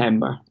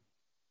September.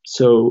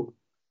 So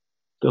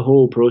the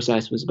whole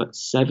process was about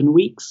 7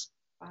 weeks.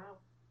 Wow.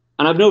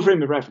 And I've no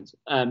frame of reference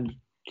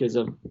because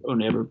I've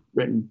only ever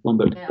written one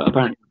book, but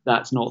apparently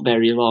that's not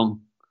very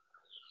long.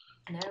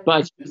 I know.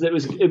 But it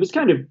was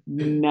kind of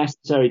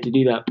necessary to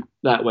do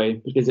that way,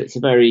 because it's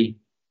the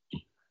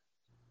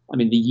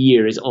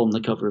year is on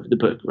the cover of the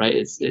book, right?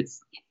 It's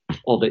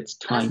of its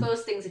time. And I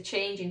suppose things are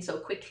changing so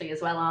quickly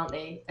as well, aren't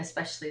they?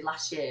 Especially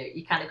last year,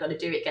 you kind of got to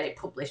get it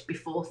published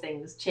before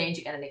things change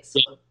again, and it's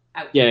sort of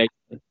out. Yeah.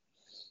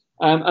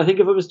 I think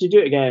if I was to do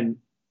it again,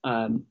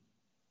 I'd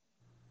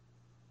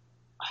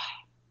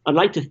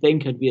like to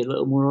think I'd be a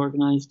little more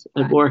organised.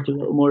 I'd work a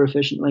little more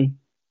efficiently.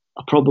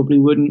 I probably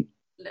wouldn't.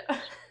 No.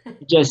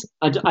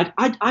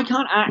 I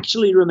can't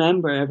actually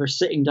remember ever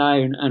sitting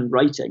down and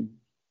writing.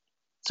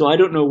 So I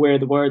don't know where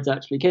the words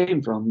actually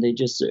came from. They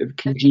just sort of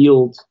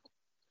congealed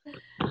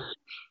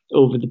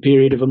over the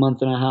period of a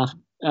month and a half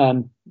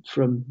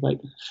from like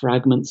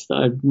fragments that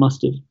I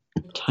must have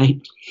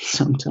typed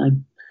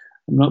sometime.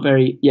 I'm not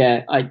very,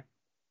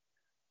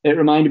 it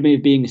reminded me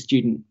of being a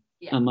student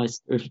and my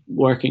sort of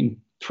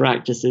working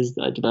practices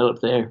that I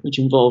developed there, which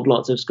involved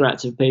lots of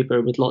scraps of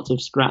paper with lots of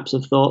scraps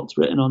of thoughts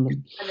written on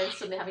them. And then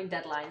suddenly having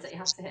deadlines that you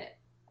have to hit.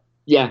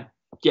 Yeah,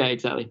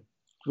 exactly.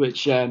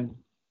 Which, and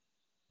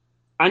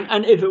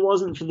if it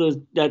wasn't for those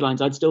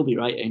deadlines, I'd still be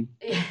writing.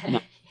 Yeah.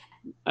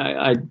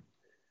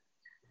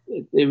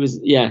 It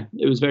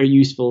was very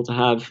useful to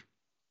have.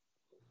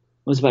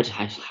 I was about to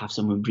have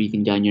someone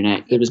breathing down your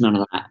neck. There was none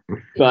of that.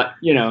 But,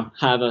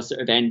 have a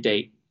sort of end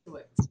date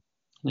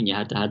when you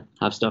had to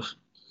have stuff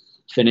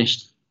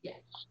finished. Yeah.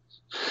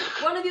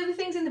 One of the other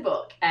things in the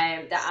book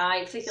that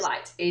I particularly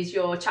liked is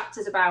your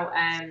chapters about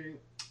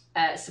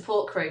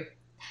support crew.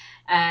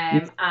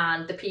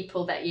 And the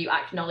people that you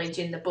acknowledge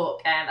in the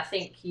book. I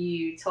think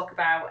you talk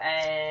about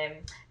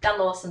Dan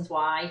Lawson's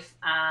wife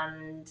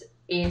and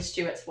Ian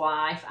Stewart's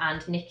wife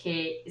and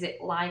Nikki, is it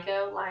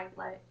Ligo?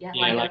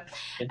 Ligo.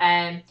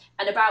 And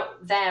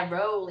about their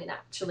role in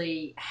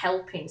actually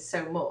helping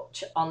so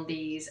much on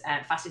these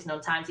fastest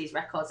known times, these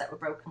records that were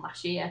broken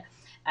last year.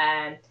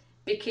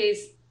 Because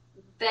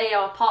they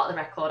are part of the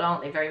record,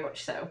 aren't they? Very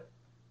much so.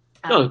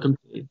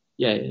 Completely.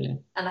 Yeah.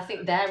 And I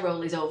think their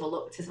role is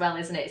overlooked as well,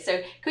 isn't it?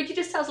 So could you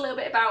just tell us a little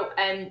bit about,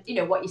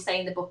 what you say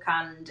in the book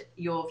and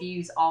your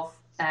views of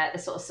the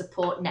sort of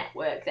support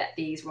network that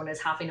these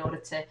runners have in order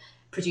to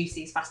produce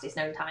these fastest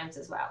known times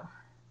as well?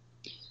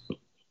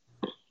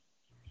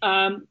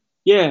 I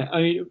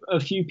mean, a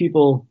few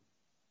people,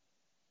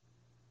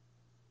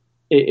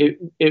 it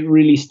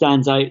really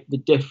stands out, the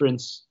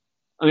difference.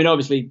 I mean,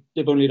 obviously,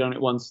 they've only done it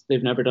once.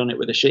 They've never done it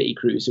with a shitty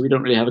crew, so we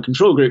don't really have a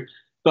control group.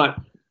 But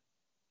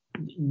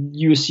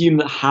you assume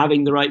that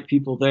having the right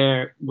people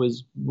there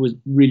was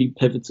really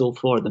pivotal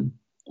for them.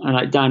 And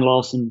like Dan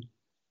Lawson,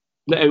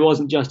 it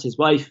wasn't just his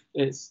wife.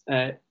 It's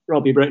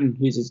Robbie Britton,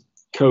 who's his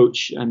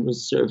coach and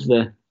was sort of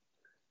the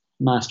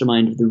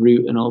mastermind of the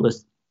route and all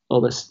this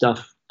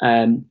stuff.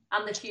 And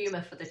the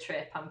humour for the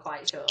trip, I'm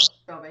quite sure,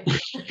 Robbie.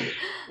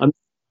 I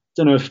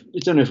don't know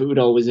if it would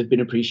always have been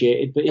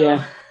appreciated, but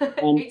yeah.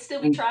 He'd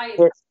still be trying.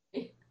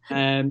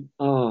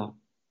 Oh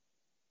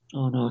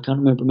no, I can't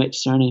remember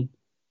Mick's surname.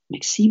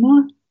 Mick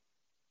Seymour?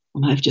 I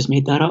might have just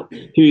made that up.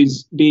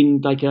 Who's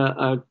been like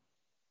a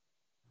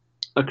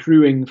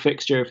crewing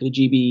fixture for the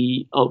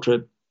GB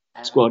Ultra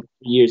squad for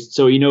years.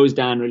 So he knows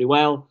Dan really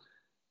well.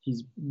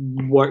 He's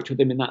worked with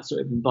him in that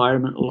sort of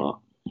environment a lot.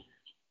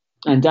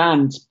 And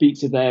Dan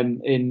speaks of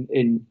them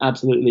in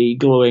absolutely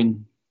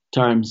glowing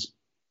terms,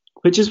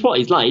 which is what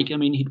he's like. I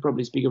mean, he'd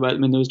probably speak about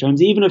them in those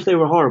terms, even if they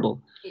were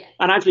horrible. Yeah.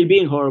 And actually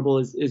being horrible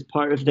is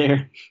part of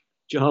their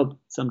job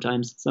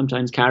sometimes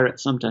carrot,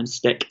 sometimes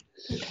stick.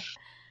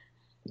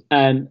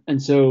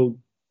 And so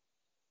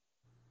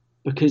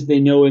because they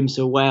know him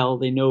so well,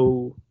 they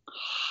know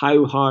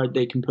how hard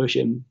they can push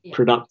him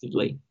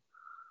productively.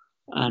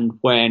 And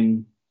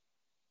when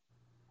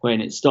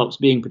when it stops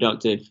being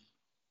productive,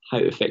 how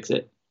to fix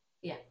it.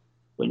 Yeah.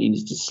 When he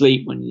needs to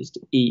sleep, when he needs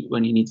to eat,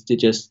 when he needs to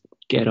just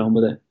get on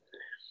with it.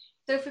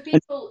 So for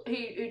people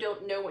who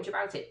don't know much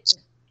about it,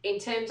 in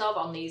terms of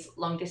on these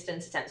long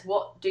distance attempts,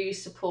 what do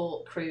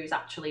support crews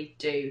actually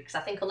do? Because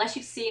I think unless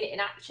you've seen it in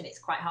action, it's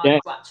quite hard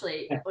to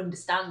actually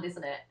understand,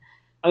 isn't it?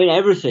 I mean,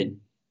 everything,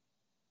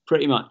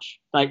 pretty much.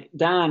 Like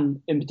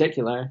Dan in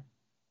particular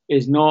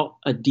is not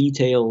a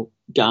detail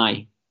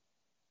guy.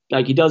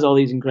 Like he does all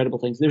these incredible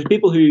things. There's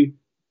people who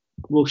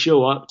will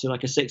show up to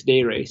like a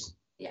 6-day race,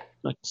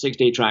 like a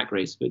 6-day track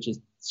race, which is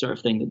the sort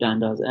of thing that Dan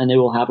does, and they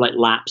will have like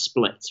lap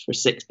splits for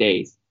 6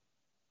 days.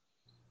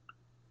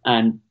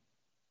 And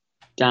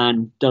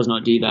Dan does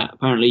not do that.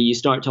 Apparently, you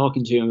start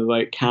talking to him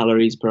about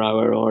calories per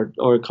hour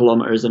or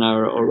kilometers an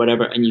hour or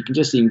whatever, and you can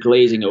just see him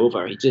glazing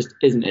over. He just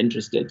isn't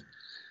interested.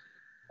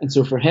 And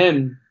so for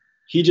him,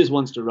 he just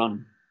wants to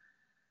run.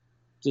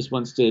 Just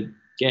wants to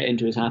get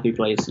into his happy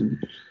place and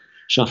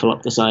shuffle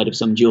up the side of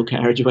some dual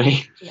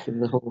carriageway for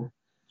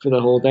the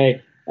whole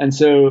day. And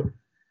so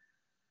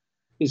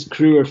his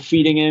crew are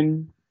feeding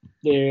him.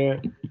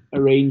 They're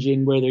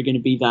arranging where they're going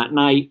to be that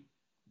night.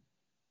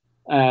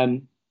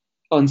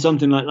 On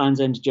something like Land's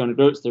End to John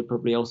O'Groats, they're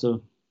probably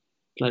also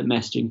like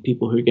messaging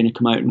people who are going to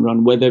come out and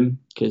run with him,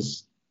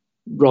 because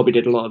Robbie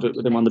did a lot of it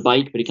with him on the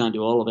bike, but he can't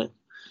do all of it.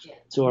 Yeah.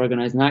 So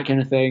organising that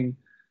kind of thing,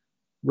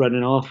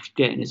 running off,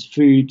 getting his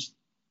food,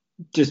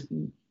 just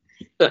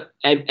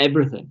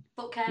everything.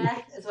 Foot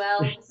care as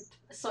well,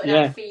 sorting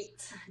out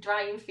feet,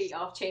 drying feet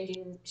off,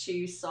 changing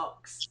shoes,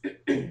 socks.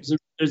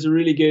 There's a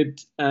really good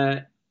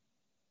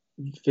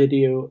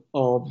video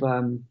of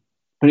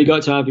when he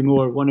got to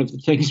Aviemore. One of the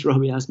things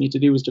Robbie asked me to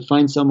do was to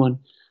find someone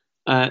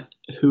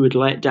who would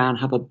let Dan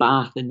have a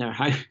bath in their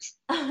house.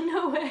 Oh,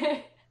 no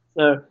way.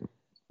 So,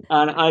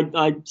 and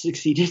I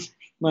succeeded.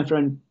 My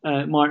friend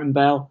Martin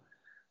Bell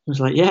was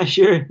like, yeah,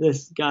 sure,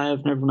 this guy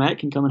I've never met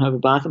can come and have a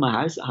bath in my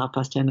house at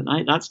 10:30 at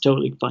night. That's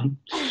totally fine.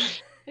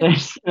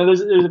 there's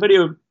a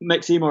video of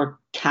Mick Seymour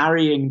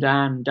carrying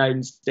Dan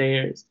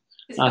downstairs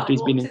after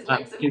he's been in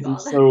that, because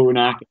he's so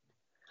knackered.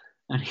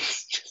 And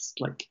he's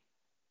just like,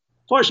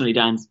 fortunately,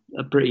 Dan's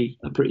a pretty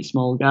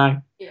small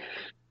guy. Yeah.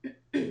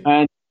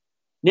 And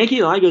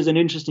Nikki Ligo's an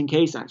interesting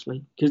case,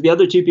 actually, because the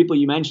other two people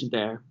you mentioned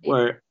there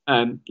were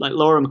like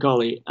Laura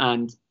McCauley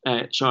and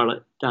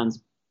Charlotte,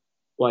 Dan's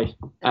wife.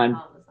 And,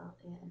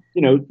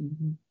 you know,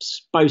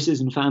 spouses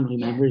and family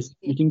members.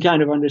 Yeah. You can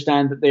kind of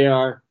understand that they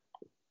are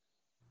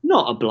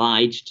not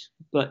obliged,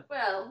 but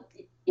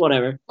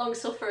whatever. Long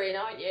suffering,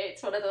 aren't you?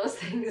 It's one of those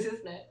things,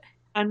 isn't it?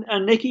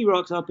 And Nikki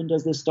rocks up and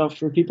does this stuff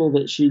for people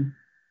that she,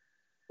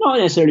 not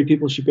necessarily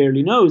people she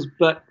barely knows,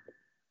 but,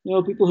 you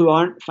know, people who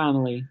aren't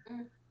family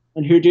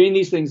and who are doing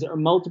these things that are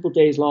multiple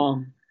days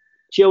long.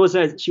 She always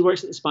says she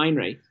works at the Spine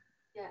Race.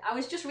 Yeah, I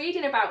was just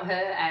reading about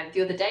her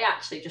the other day,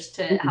 actually, just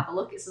to have a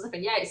look at stuff.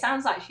 And it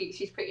sounds like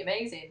she's pretty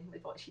amazing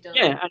with what she does.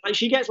 Yeah, and like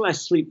she gets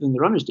less sleep than the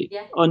runners do.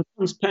 Yeah. On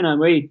John's Penn and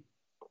Wade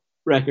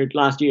record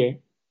last year,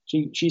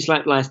 she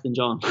slept less than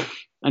John,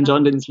 and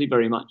John didn't sleep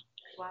very much.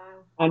 Wow.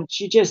 And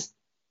she just,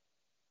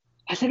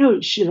 I don't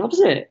know, she loves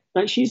it.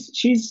 Like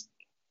she's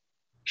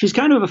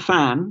kind of a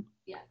fan.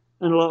 Yeah.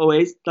 In a lot of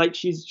ways. Like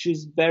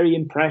she's very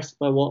impressed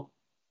by what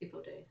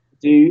people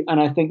do, and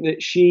I think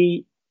that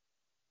she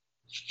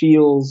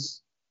feels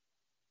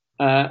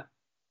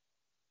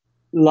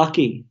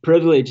lucky,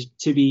 privileged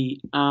to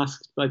be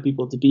asked by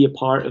people to be a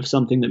part of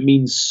something that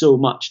means so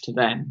much to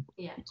them.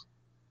 Yeah.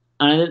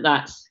 And I think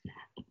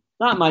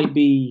that might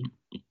be,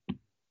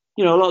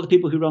 you know, a lot of the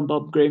people who run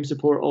Bob Graham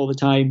support all the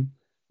time,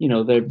 you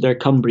know, they're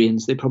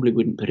Cumbrians. They probably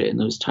wouldn't put it in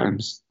those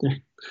terms.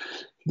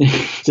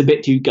 It's a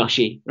bit too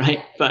gushy, right?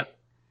 Yeah. But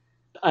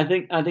I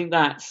think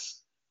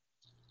that's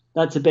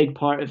a big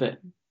part of it.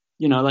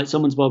 You know, like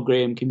someone's Bob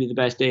Graham can be the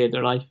best day of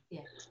their life.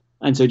 Yeah.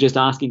 And so just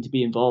asking to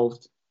be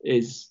involved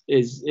is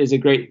a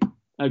great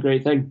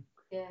thing.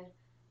 Yeah.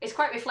 It's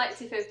quite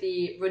reflective of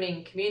the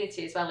running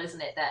community as well,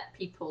 isn't it? That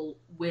people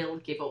will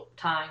give up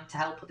time to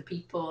help other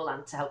people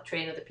and to help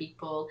train other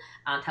people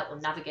and help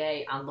them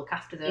navigate and look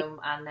after them.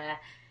 And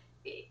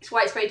it's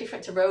why it's very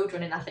different to road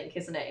running, I think,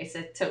 isn't it? It's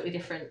a totally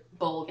different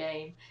ball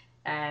game.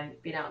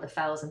 Being out on the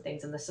fells and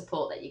things, and the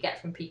support that you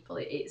get from people,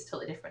 it's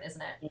totally different,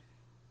 isn't it?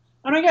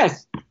 And I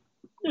guess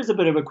there's a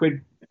bit of a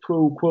quid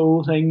pro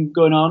quo thing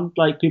going on.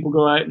 Like people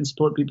go out and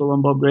support people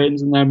on Bob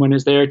Graham's, and then when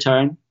it's their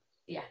turn,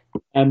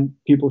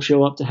 people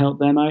show up to help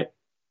them out.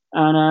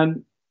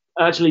 And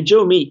actually,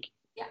 Jo Meek,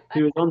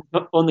 who was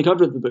on the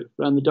cover of the book,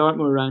 ran the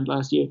Dartmoor round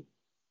last year.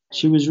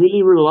 She was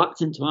really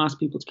reluctant to ask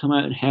people to come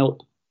out and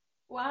help.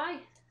 Why?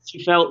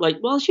 She felt like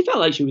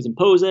she was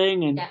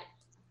imposing, and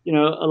you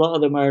know, a lot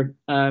of them are.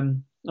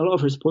 A lot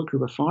of her support crew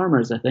were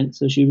farmers, I think.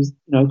 So she was,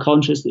 you know,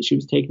 conscious that she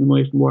was taking them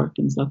away from work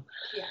and stuff.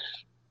 Yeah.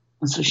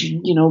 And so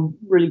she, you know,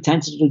 really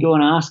tentatively go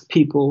and ask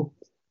people,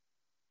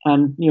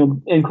 and you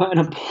know, in quite an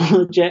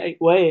apologetic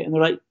way. And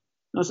they're like,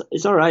 no,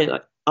 "It's all right.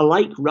 Like, I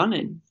like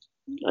running.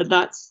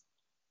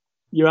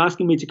 You're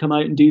asking me to come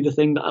out and do the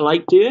thing that I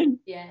like doing.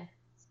 Yeah.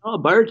 not a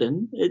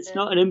burden. It's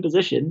not an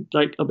imposition.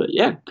 Like, but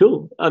yeah,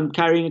 cool. I'm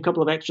carrying a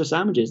couple of extra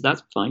sandwiches.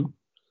 That's fine.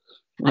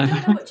 I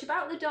don't know much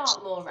about the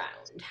Dartmoor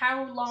round.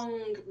 How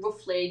long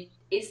roughly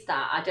is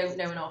that? I don't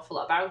know an awful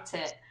lot about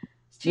it.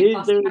 It's too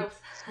far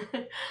south.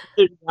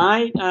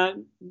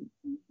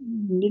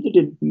 Neither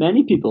did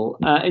many people.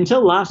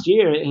 Until last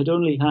year, it had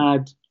only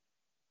had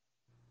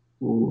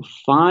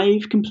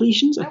 5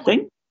 completions, I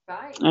think.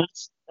 Right.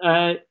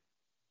 And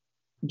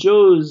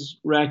Joe's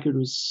record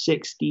was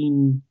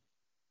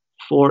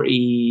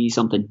 1640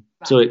 something.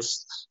 Right. So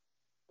it's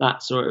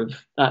that sort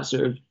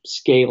of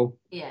scale.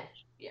 Yeah.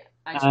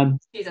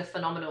 She's a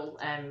phenomenal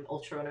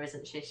ultra runner,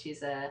 isn't she?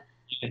 She's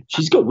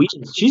She's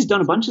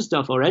done a bunch of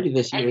stuff already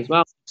this year as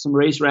well. Some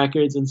race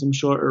records and some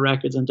shorter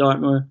records on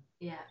Dartmoor.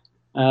 Yeah.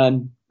 I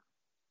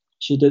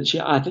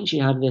think she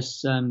had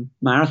this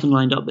marathon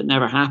lined up that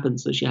never happened.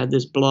 So she had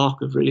this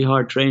block of really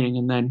hard training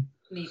and then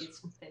needed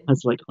something.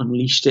 has like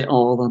unleashed it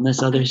all on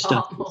this other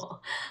stuff.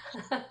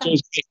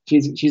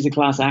 She's a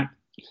class act.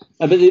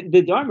 But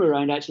the Dartmoor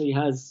round actually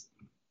has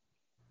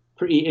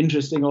pretty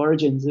interesting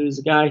origins. There was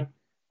a guy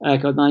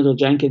called Nigel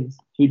Jenkins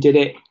who did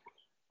it.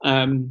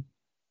 I mean,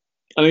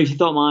 if you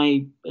thought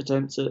my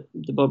attempts at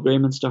the Bob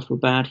Graham stuff were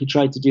bad, he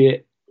tried to do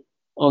it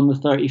on the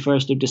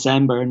 31st of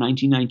December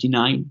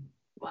 1999.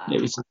 Wow.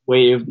 It was a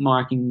way of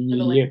marking the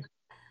new year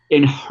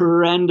in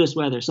horrendous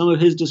weather. Some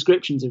of his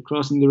descriptions of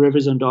crossing the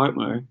rivers on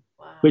Dartmoor,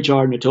 which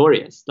are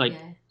notorious, like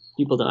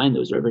people die in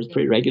those rivers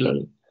pretty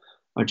regularly,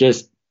 are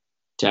just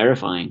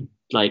terrifying.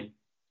 Like,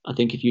 I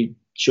think if you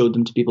showed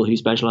them to people who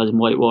specialize in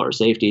whitewater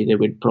safety, they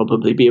would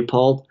probably be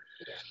appalled.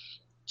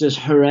 Just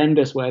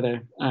horrendous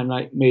weather, and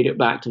like made it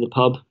back to the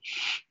pub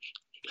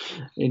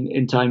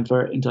in time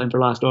for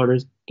last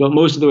orders. Got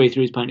most of the way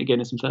through his pint of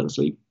Guinness and fell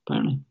asleep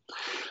apparently.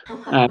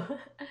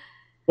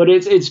 But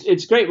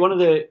it's great. One of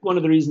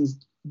the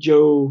reasons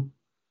Joe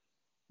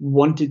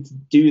wanted to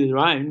do the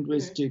round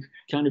was to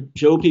kind of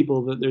show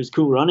people that there's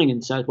cool running in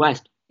the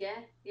southwest. Yeah.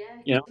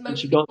 You know,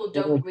 most people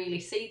don't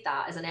really see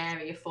that as an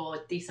area for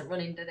decent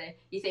running, do they?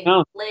 You think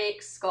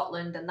Lakes,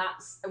 Scotland, and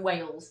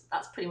Wales.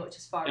 That's pretty much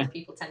as far as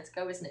people tend to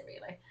go, isn't it?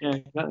 Really? Yeah,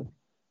 exactly.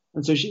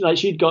 And so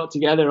she'd got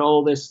together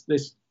all this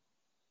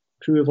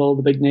crew of all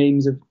the big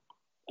names of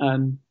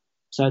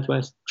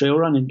southwest trail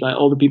running, like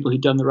all the people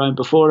who'd done the round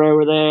before her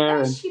were there.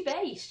 Where's she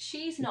based?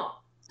 She's not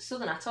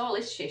southern at all,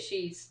 is she?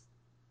 She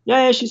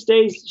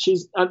stays.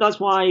 She's that's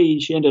why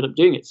she ended up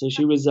doing it. So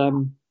she was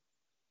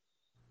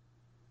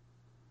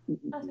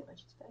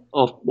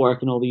off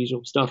work and all the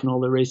usual stuff, and all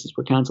the races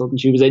were cancelled, and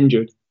she was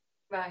injured.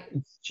 Right.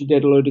 She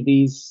did a load of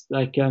these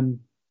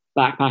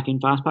backpacking,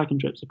 fast packing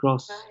trips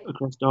across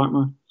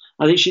Dartmoor.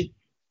 I think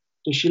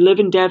does she live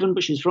in Devon,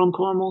 but she's from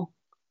Cornwall.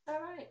 All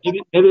right.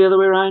 Maybe the other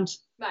way around.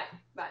 Right.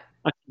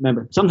 I can't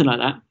remember, something like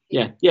that.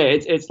 Yeah.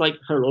 It's like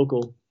her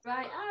local.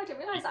 Right. I didn't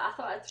realise that. I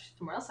thought it was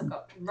somewhere else. I've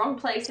got the wrong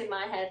place in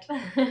my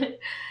head.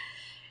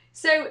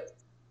 So,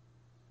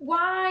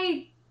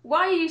 why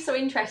are you so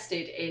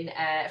interested in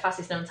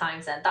fastest known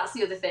times then? That's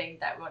the other thing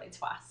that we wanted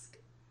to ask.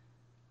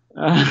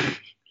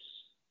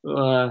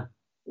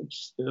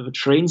 Just a bit of a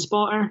train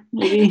spotter,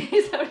 maybe.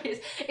 Is that what it is?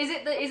 Is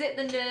it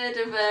the nerd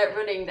of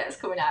running that's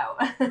coming out?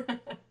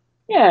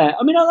 Yeah,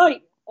 I mean, I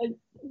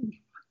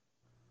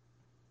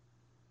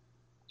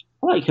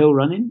like hill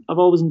running. I've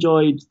always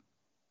enjoyed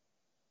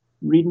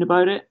reading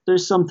about it.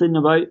 There's something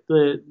about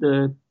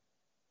the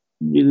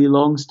really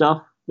long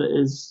stuff that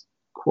is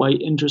quite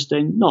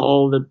interesting. Not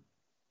all the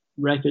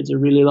records are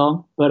really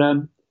long, but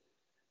a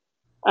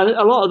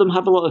lot of them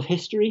have a lot of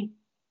history.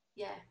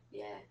 Yeah.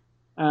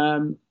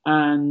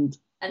 And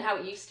how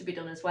it used to be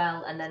done as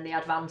well, and then the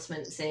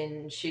advancements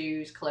in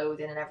shoes,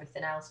 clothing, and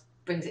everything else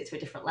brings it to a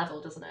different level,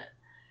 doesn't it?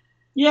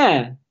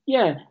 Yeah.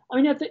 I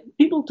mean, I think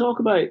people talk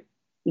about,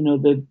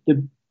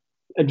 the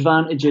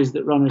advantages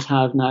that runners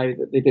have now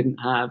that they didn't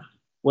have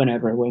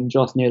when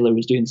Joss Naylor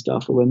was doing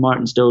stuff, or when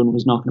Martin Stone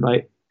was knocking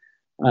about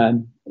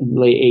in the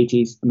late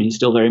 80s. I mean, he's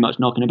still very much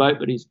knocking about,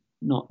 but he's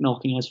not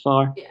knocking as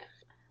far. Yeah.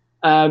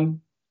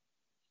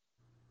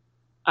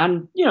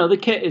 And the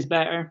kit is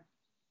better.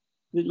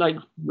 Like,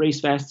 race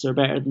vests are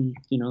better than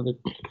the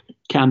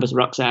canvas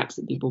rucksacks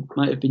that people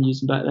might have been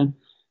using back then.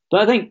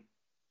 But I think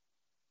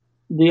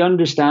the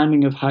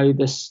understanding of how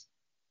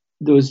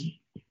those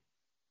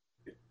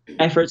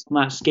efforts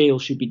on that scale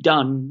should be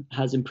done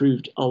has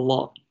improved a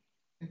lot.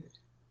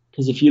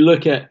 Because if you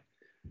look at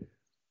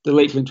the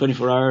Lakeland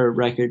 24-hour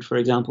record, for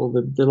example,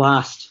 the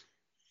last,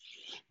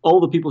 all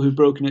the people who've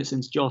broken it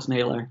since Joss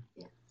Naylor,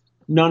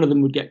 none of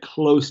them would get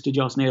close to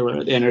Joss Naylor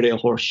at the Ennerdale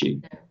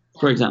Horseshoe,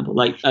 for example.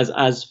 Like,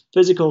 as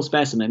physical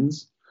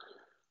specimens,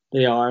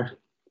 they are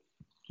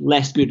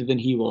less good than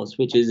he was,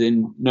 which is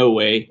in no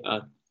way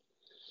a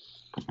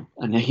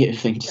negative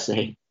thing to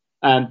say.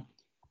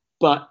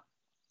 But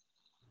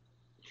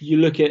you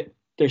look at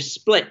their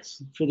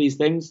splits for these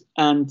things,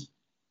 and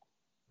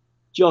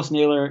Joss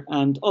Naylor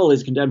and all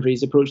his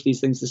contemporaries approached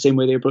these things the same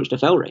way they approached a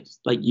fell race.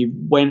 Like, you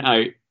went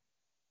out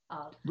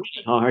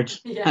really hard,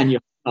 and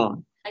you're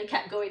on. And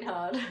kept going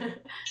hard.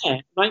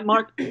 Yeah, like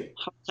Mark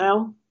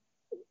Hartel.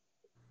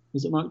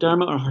 Was it Mark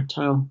Dermott or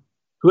Hartel?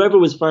 whoever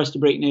was first to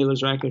break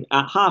Naylor's record,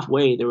 at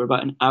halfway they were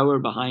about an hour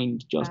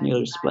behind Joss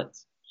Naylor's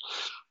splits,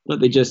 but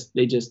they just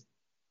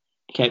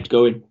kept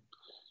going.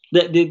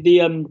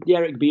 The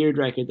Eric Beard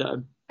record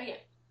that I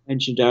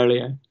mentioned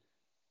earlier,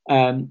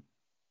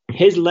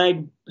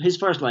 his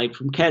first leg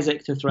from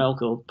Keswick to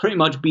Threlkeld, pretty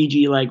much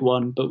BG leg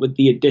 1, but with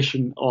the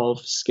addition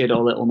of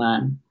Skiddaw Little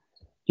Man.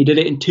 He did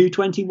it in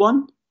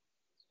 2:21,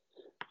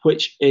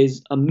 which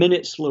is a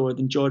minute slower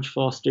than George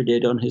Foster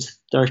did on his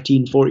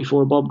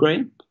 13:44 Bob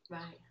Graham.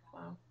 Right.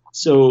 Wow.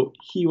 So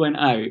he went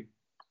out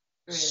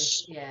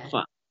fast.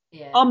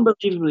 Yeah.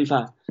 Unbelievably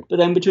fast. But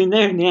then between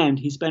there and the end,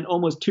 he spent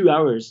almost 2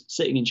 hours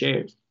sitting in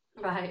chairs.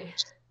 Right.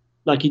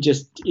 Like he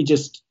just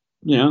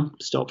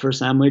stopped for a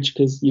sandwich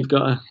because you've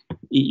got to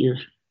eat your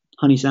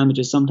honey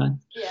sandwiches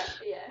sometimes. Yeah.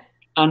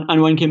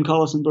 And when Kim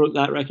Collison broke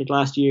that record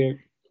last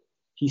year,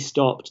 he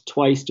stopped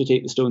twice to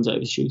take the stones out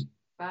of his shoes.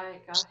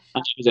 Right, gosh.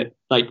 And she was at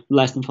like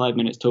less than 5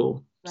 minutes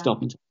total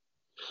stopping.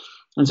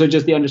 And so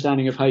just the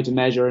understanding of how to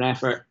measure an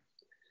effort,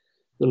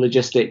 the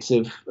logistics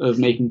of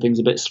making things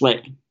a bit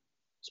slick,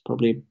 it's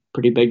probably a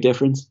pretty big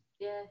difference.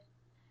 Yeah.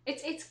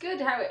 It's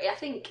good how I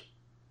think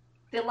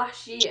the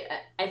last year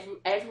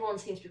everyone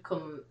seems to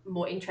become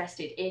more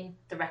interested in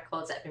the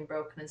records that have been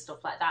broken and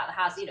stuff like that. There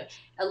has,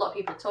 a lot of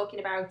people are talking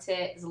about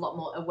it. There's a lot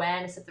more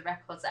awareness of the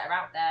records that are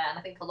out there, and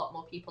I think a lot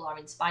more people are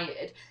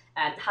inspired.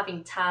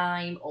 Having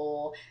time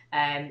or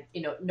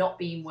not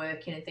being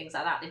working and things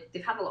like that,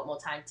 they've had a lot more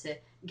time to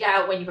get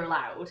out when you're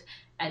allowed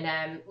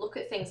and look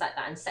at things like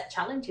that and set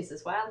challenges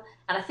as well.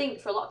 And I think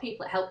for a lot of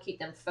people it helped keep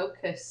them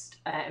focused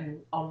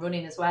on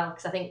running as well,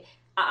 because I think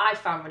I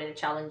found running a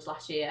challenge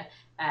last year.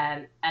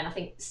 And I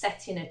think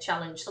setting a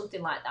challenge,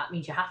 something like that,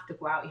 means you have to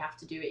go out, you have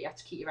to do it, you have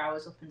to keep your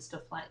hours up and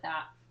stuff like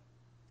that.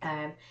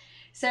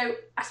 So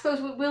I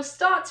suppose we'll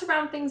start to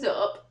round things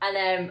up.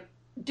 And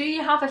do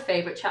you have a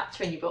favourite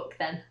chapter in your book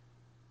then?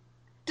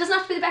 Doesn't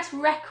have to be the best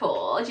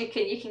record. You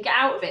can get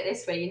out of it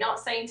this way. You're not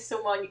saying to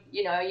someone,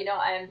 you're not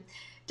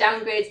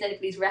downgrading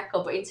anybody's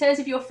record. But in terms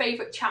of your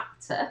favourite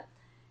chapter,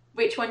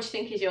 which one do you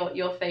think is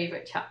your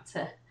favourite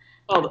chapter?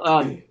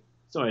 Oh,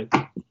 sorry,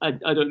 I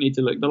don't need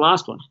to look. The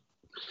last one.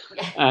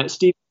 Yeah.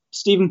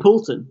 Stephen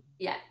Poulton.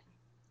 Yeah.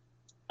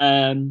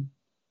 I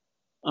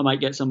might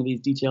get some of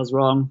these details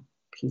wrong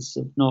because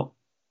I've not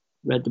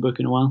read the book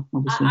in a while,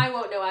 obviously. I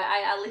won't know.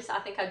 I listen. I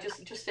think I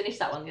just finished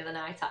that one the other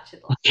night,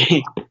 actually.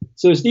 Okay.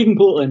 So Stephen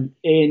Poulton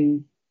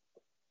in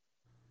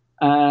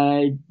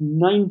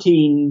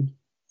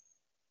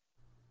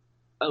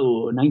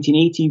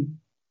 1980.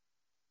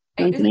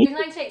 It was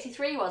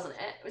 1983, wasn't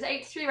it? It was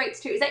 83 or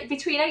 82. It was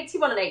between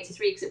 81 and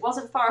 83 because it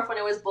wasn't far off when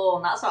I was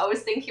born. That's what I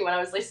was thinking when I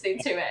was listening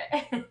to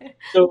it.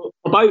 So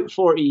about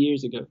 40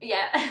 years ago,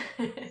 yeah,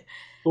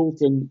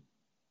 Poulton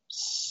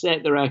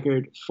set the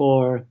record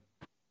for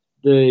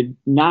the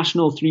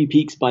National Three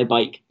Peaks by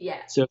bike.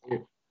 Yeah. So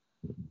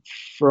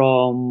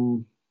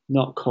from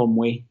not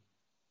Conway,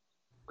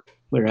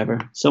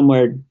 wherever,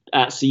 somewhere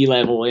at sea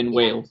level in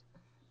Wales.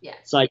 Yeah.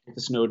 Cycle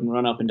to Snowdon,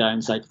 run up and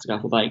down, cycle to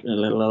Gaffel Bike, and a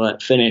little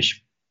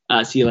finish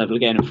at sea level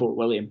again in Fort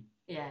William.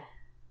 Yeah.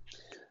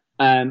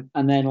 And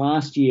then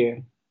last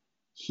year,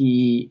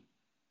 he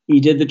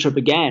did the trip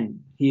again.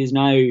 He is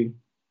now, I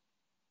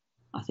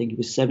think he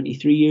was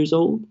 73 years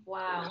old.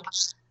 Wow.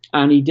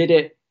 And he did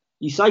it,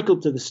 he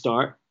cycled to the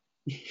start,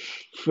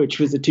 which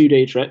was a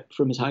 2-day trip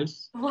from his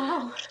house.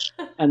 Wow.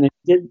 And then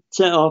did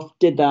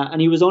that,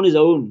 and he was on his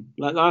own.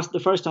 Like the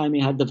first time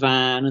he had the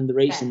van and the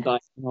racing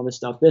bike and all this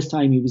stuff. This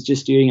time he was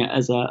just doing it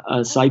as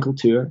a cycle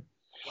tour.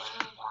 Wow.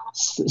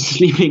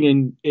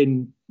 Sleeping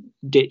in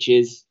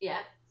ditches. Yeah.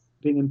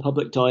 Being in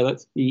public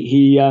toilets.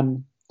 He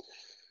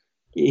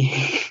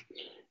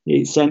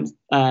sent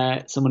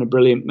someone a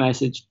brilliant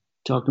message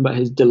talking about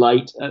his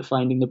delight at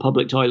finding the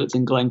public toilets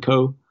in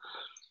Glencoe.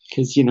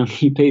 Because, you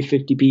pay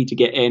 50p to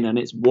get in and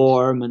it's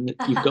warm and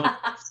you've got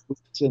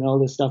and all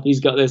this stuff.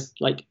 He's got this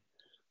like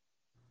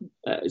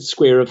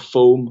square of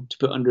foam to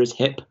put under his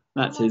hip.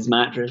 That's his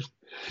mattress.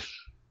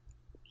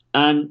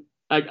 And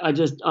I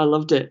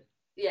loved it.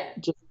 Yeah.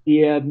 Just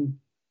the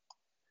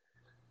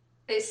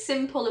it's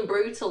simple and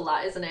brutal,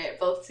 that, isn't it?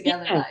 Both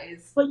together, yeah, that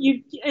is. But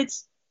you've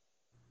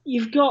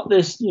got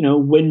this,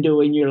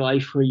 window in your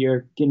life where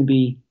you're going to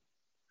be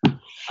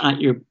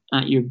at your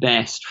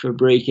best for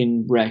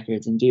breaking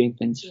records and doing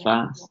things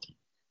fast.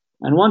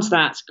 And once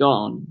that's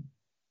gone,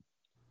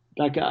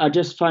 like I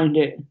just found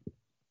it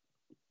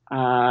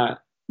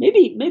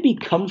maybe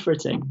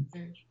comforting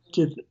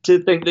to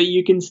think that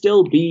you can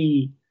still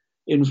be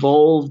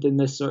involved in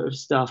this sort of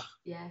stuff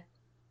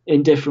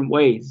in different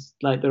ways.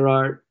 Like there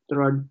are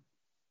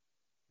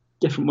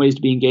different ways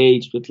to be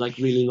engaged with, like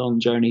really long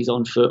journeys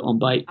on foot, on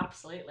bike,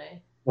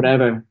 absolutely,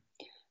 whatever.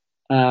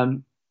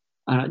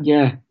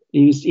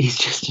 He's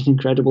just an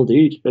incredible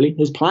dude, really.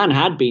 His plan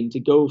had been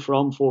to go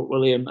from Fort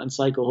William and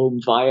cycle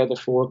home via the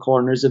four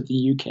corners of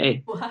the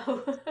UK.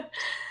 Wow.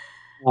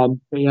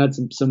 But he had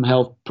some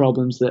health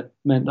problems that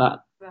meant that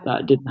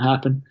didn't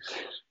happen.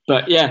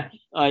 But yeah,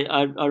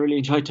 I really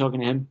enjoyed talking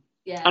to him.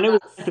 Yeah, and it was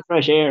like a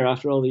fresh air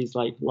after all these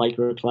like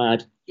lycra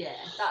clad. Yeah,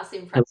 that's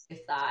impressive.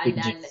 That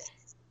and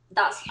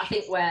that's, I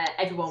think, where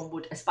everyone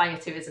would aspire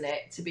to, isn't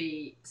it? To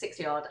be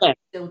 60 odd, Yeah.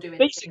 still doing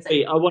Basically,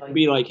 things. I want to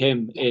be like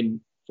him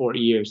in 40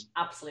 years.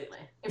 Absolutely.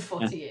 In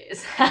 40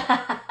 years.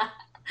 How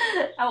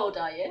old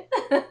are you?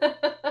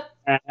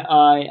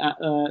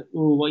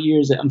 What year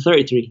is it? I'm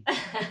 33.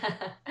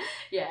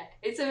 Yeah,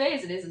 it's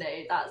amazing, isn't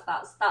it?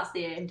 That's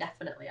the aim,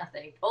 definitely, I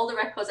think. All the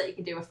records that you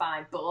can do are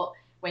fine, but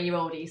when you're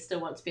older, you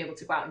still want to be able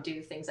to go out and do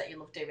the things that you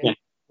love doing. Yeah.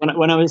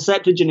 When I was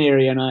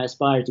septuagenarian, I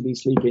aspired to be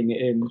sleeping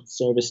in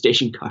service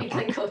station car parks. In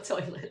Glencoe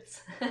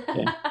toilets.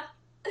 Yeah.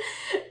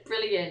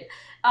 Brilliant.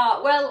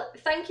 Well,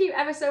 thank you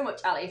ever so much,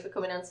 Ali, for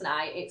coming on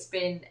tonight. It's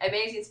been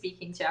amazing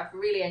speaking to you. I've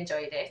really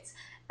enjoyed it.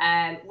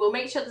 We'll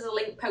make sure there's a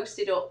link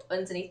posted up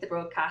underneath the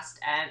broadcast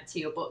to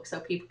your book so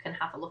people can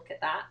have a look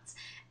at that.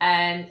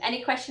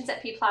 Any questions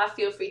that people have,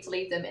 feel free to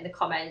leave them in the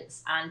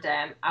comments and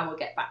I will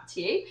get back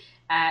to you.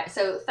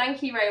 So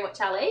thank you very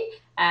much, Ali.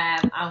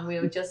 And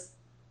we'll just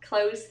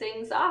close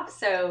things off.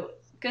 So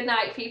good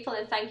night, people,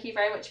 and thank you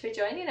very much for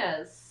joining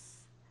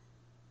us.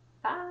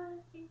 Bye.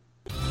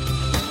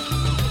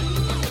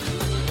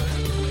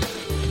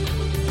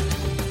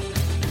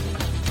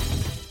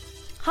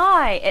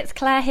 Hi, it's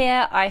Claire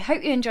here. I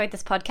hope you enjoyed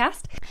this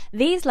podcast.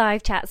 These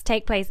live chats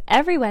take place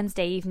every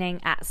Wednesday evening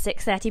at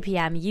 6:30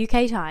 p.m.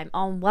 UK time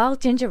on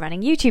Wild Ginger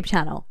Running YouTube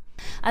channel.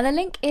 And the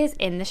link is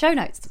in the show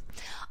notes.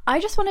 I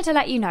just wanted to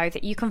let you know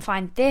that you can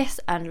find this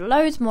and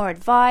loads more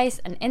advice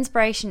and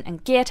inspiration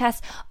and gear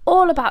tests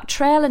all about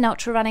trail and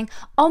ultra running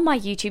on my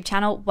YouTube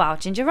channel,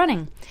 Wild Ginger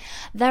Running.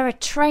 There are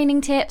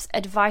training tips,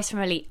 advice from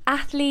elite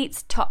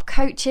athletes, top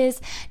coaches,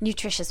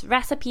 nutritious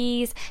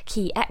recipes,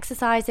 key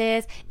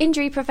exercises,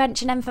 injury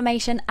prevention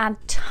information,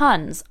 and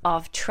tons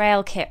of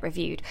trail kit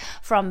reviewed,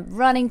 from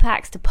running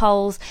packs to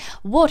poles,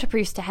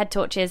 waterproofs to head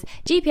torches,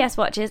 GPS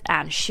watches,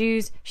 and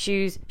shoes,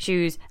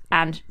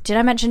 and did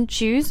I mention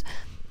shoes?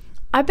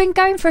 I've been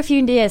going for a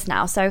few years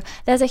now, so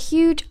there's a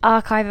huge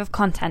archive of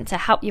content to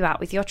help you out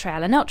with your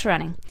trail and ultra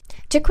running.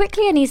 To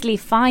quickly and easily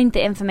find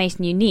the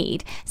information you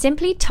need,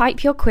 simply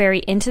type your query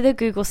into the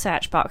Google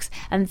search box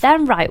and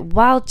then write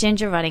Wild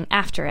Ginger Running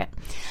after it.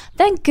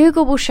 Then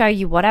Google will show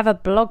you whatever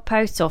blog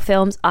posts or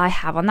films I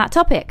have on that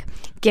topic.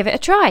 Give it a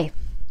try.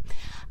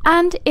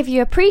 And if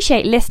you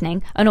appreciate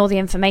listening and all the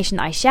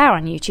information I share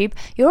on YouTube,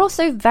 you're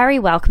also very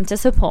welcome to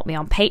support me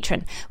on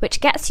Patreon,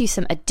 which gets you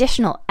some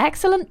additional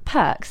excellent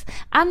perks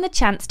and the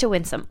chance to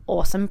win some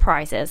awesome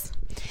prizes.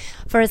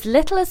 For as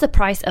little as the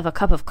price of a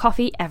cup of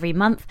coffee every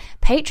month,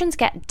 patrons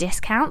get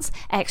discounts,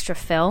 extra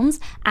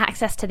films,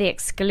 access to the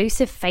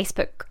exclusive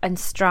Facebook and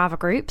Strava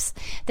groups,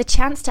 the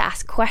chance to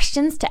ask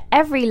questions to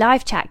every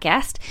live chat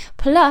guest,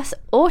 plus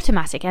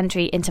automatic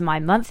entry into my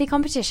monthly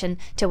competition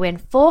to win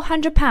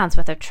 £400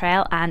 worth of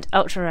trail and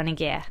ultra running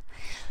gear.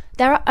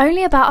 There are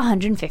only about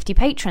 150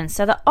 patrons,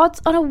 so the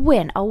odds on a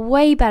win are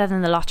way better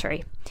than the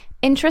lottery.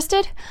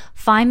 Interested?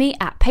 Find me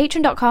at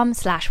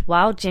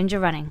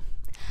patreon.com/wildgingerrunning.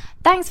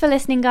 Thanks for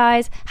listening,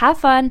 guys. Have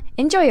fun,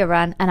 enjoy your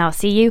run, and I'll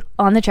see you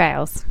on the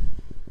trails.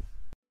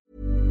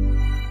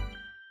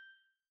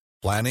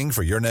 Planning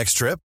for your next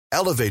trip?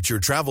 Elevate your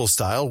travel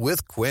style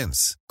with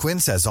Quince.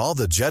 Quince has all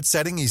the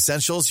jet-setting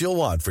essentials you'll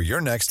want for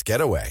your next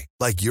getaway,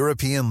 like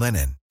European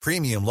linen,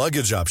 premium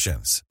luggage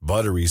options,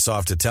 buttery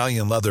soft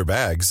Italian leather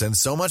bags, and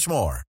so much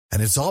more.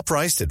 And it's all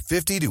priced at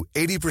 50 to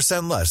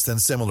 80% less than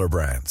similar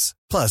brands.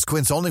 Plus,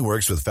 Quince only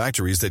works with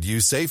factories that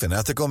use safe and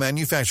ethical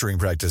manufacturing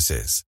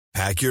practices.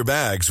 Pack your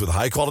bags with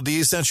high-quality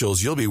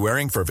essentials you'll be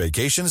wearing for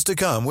vacations to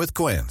come with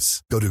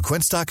Quince. Go to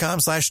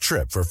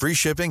quince.com/trip for free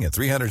shipping and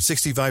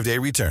 365-day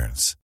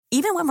returns.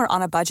 Even when we're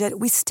on a budget,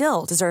 we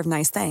still deserve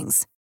nice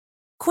things.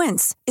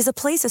 Quince is a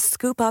place to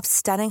scoop up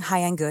stunning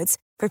high-end goods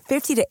for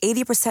 50 to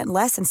 80%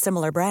 less than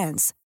similar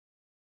brands.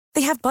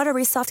 They have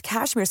buttery soft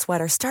cashmere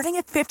sweaters starting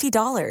at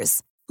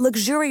 $50,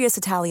 luxurious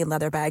Italian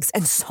leather bags,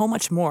 and so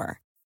much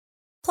more.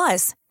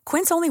 Plus,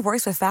 Quince only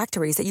works with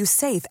factories that use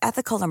safe,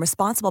 ethical, and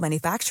responsible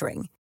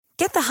manufacturing.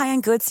 Get the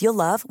high-end goods you'll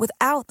love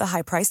without the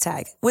high price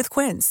tag with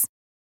Quince.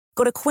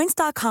 Go to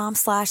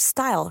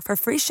quince.com/style for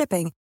free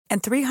shipping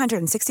and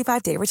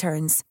 365-day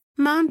returns.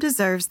 Mom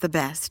deserves the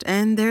best,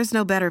 and there's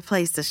no better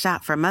place to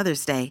shop for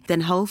Mother's Day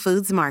than Whole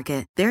Foods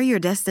Market. They're your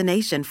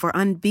destination for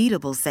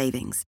unbeatable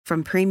savings,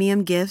 from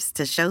premium gifts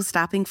to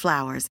show-stopping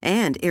flowers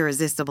and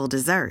irresistible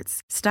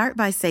desserts. Start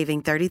by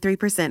saving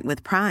 33%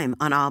 with Prime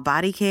on all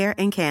body care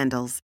and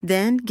candles.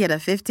 Then get a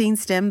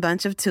 15-stem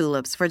bunch of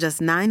tulips for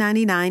just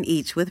 $9.99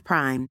 each with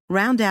Prime.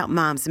 Round out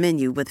Mom's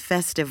menu with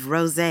festive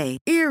rosé,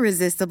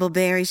 irresistible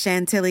berry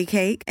chantilly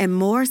cake, and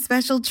more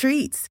special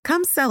treats.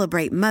 Come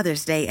celebrate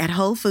Mother's Day at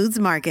Whole Foods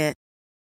Market.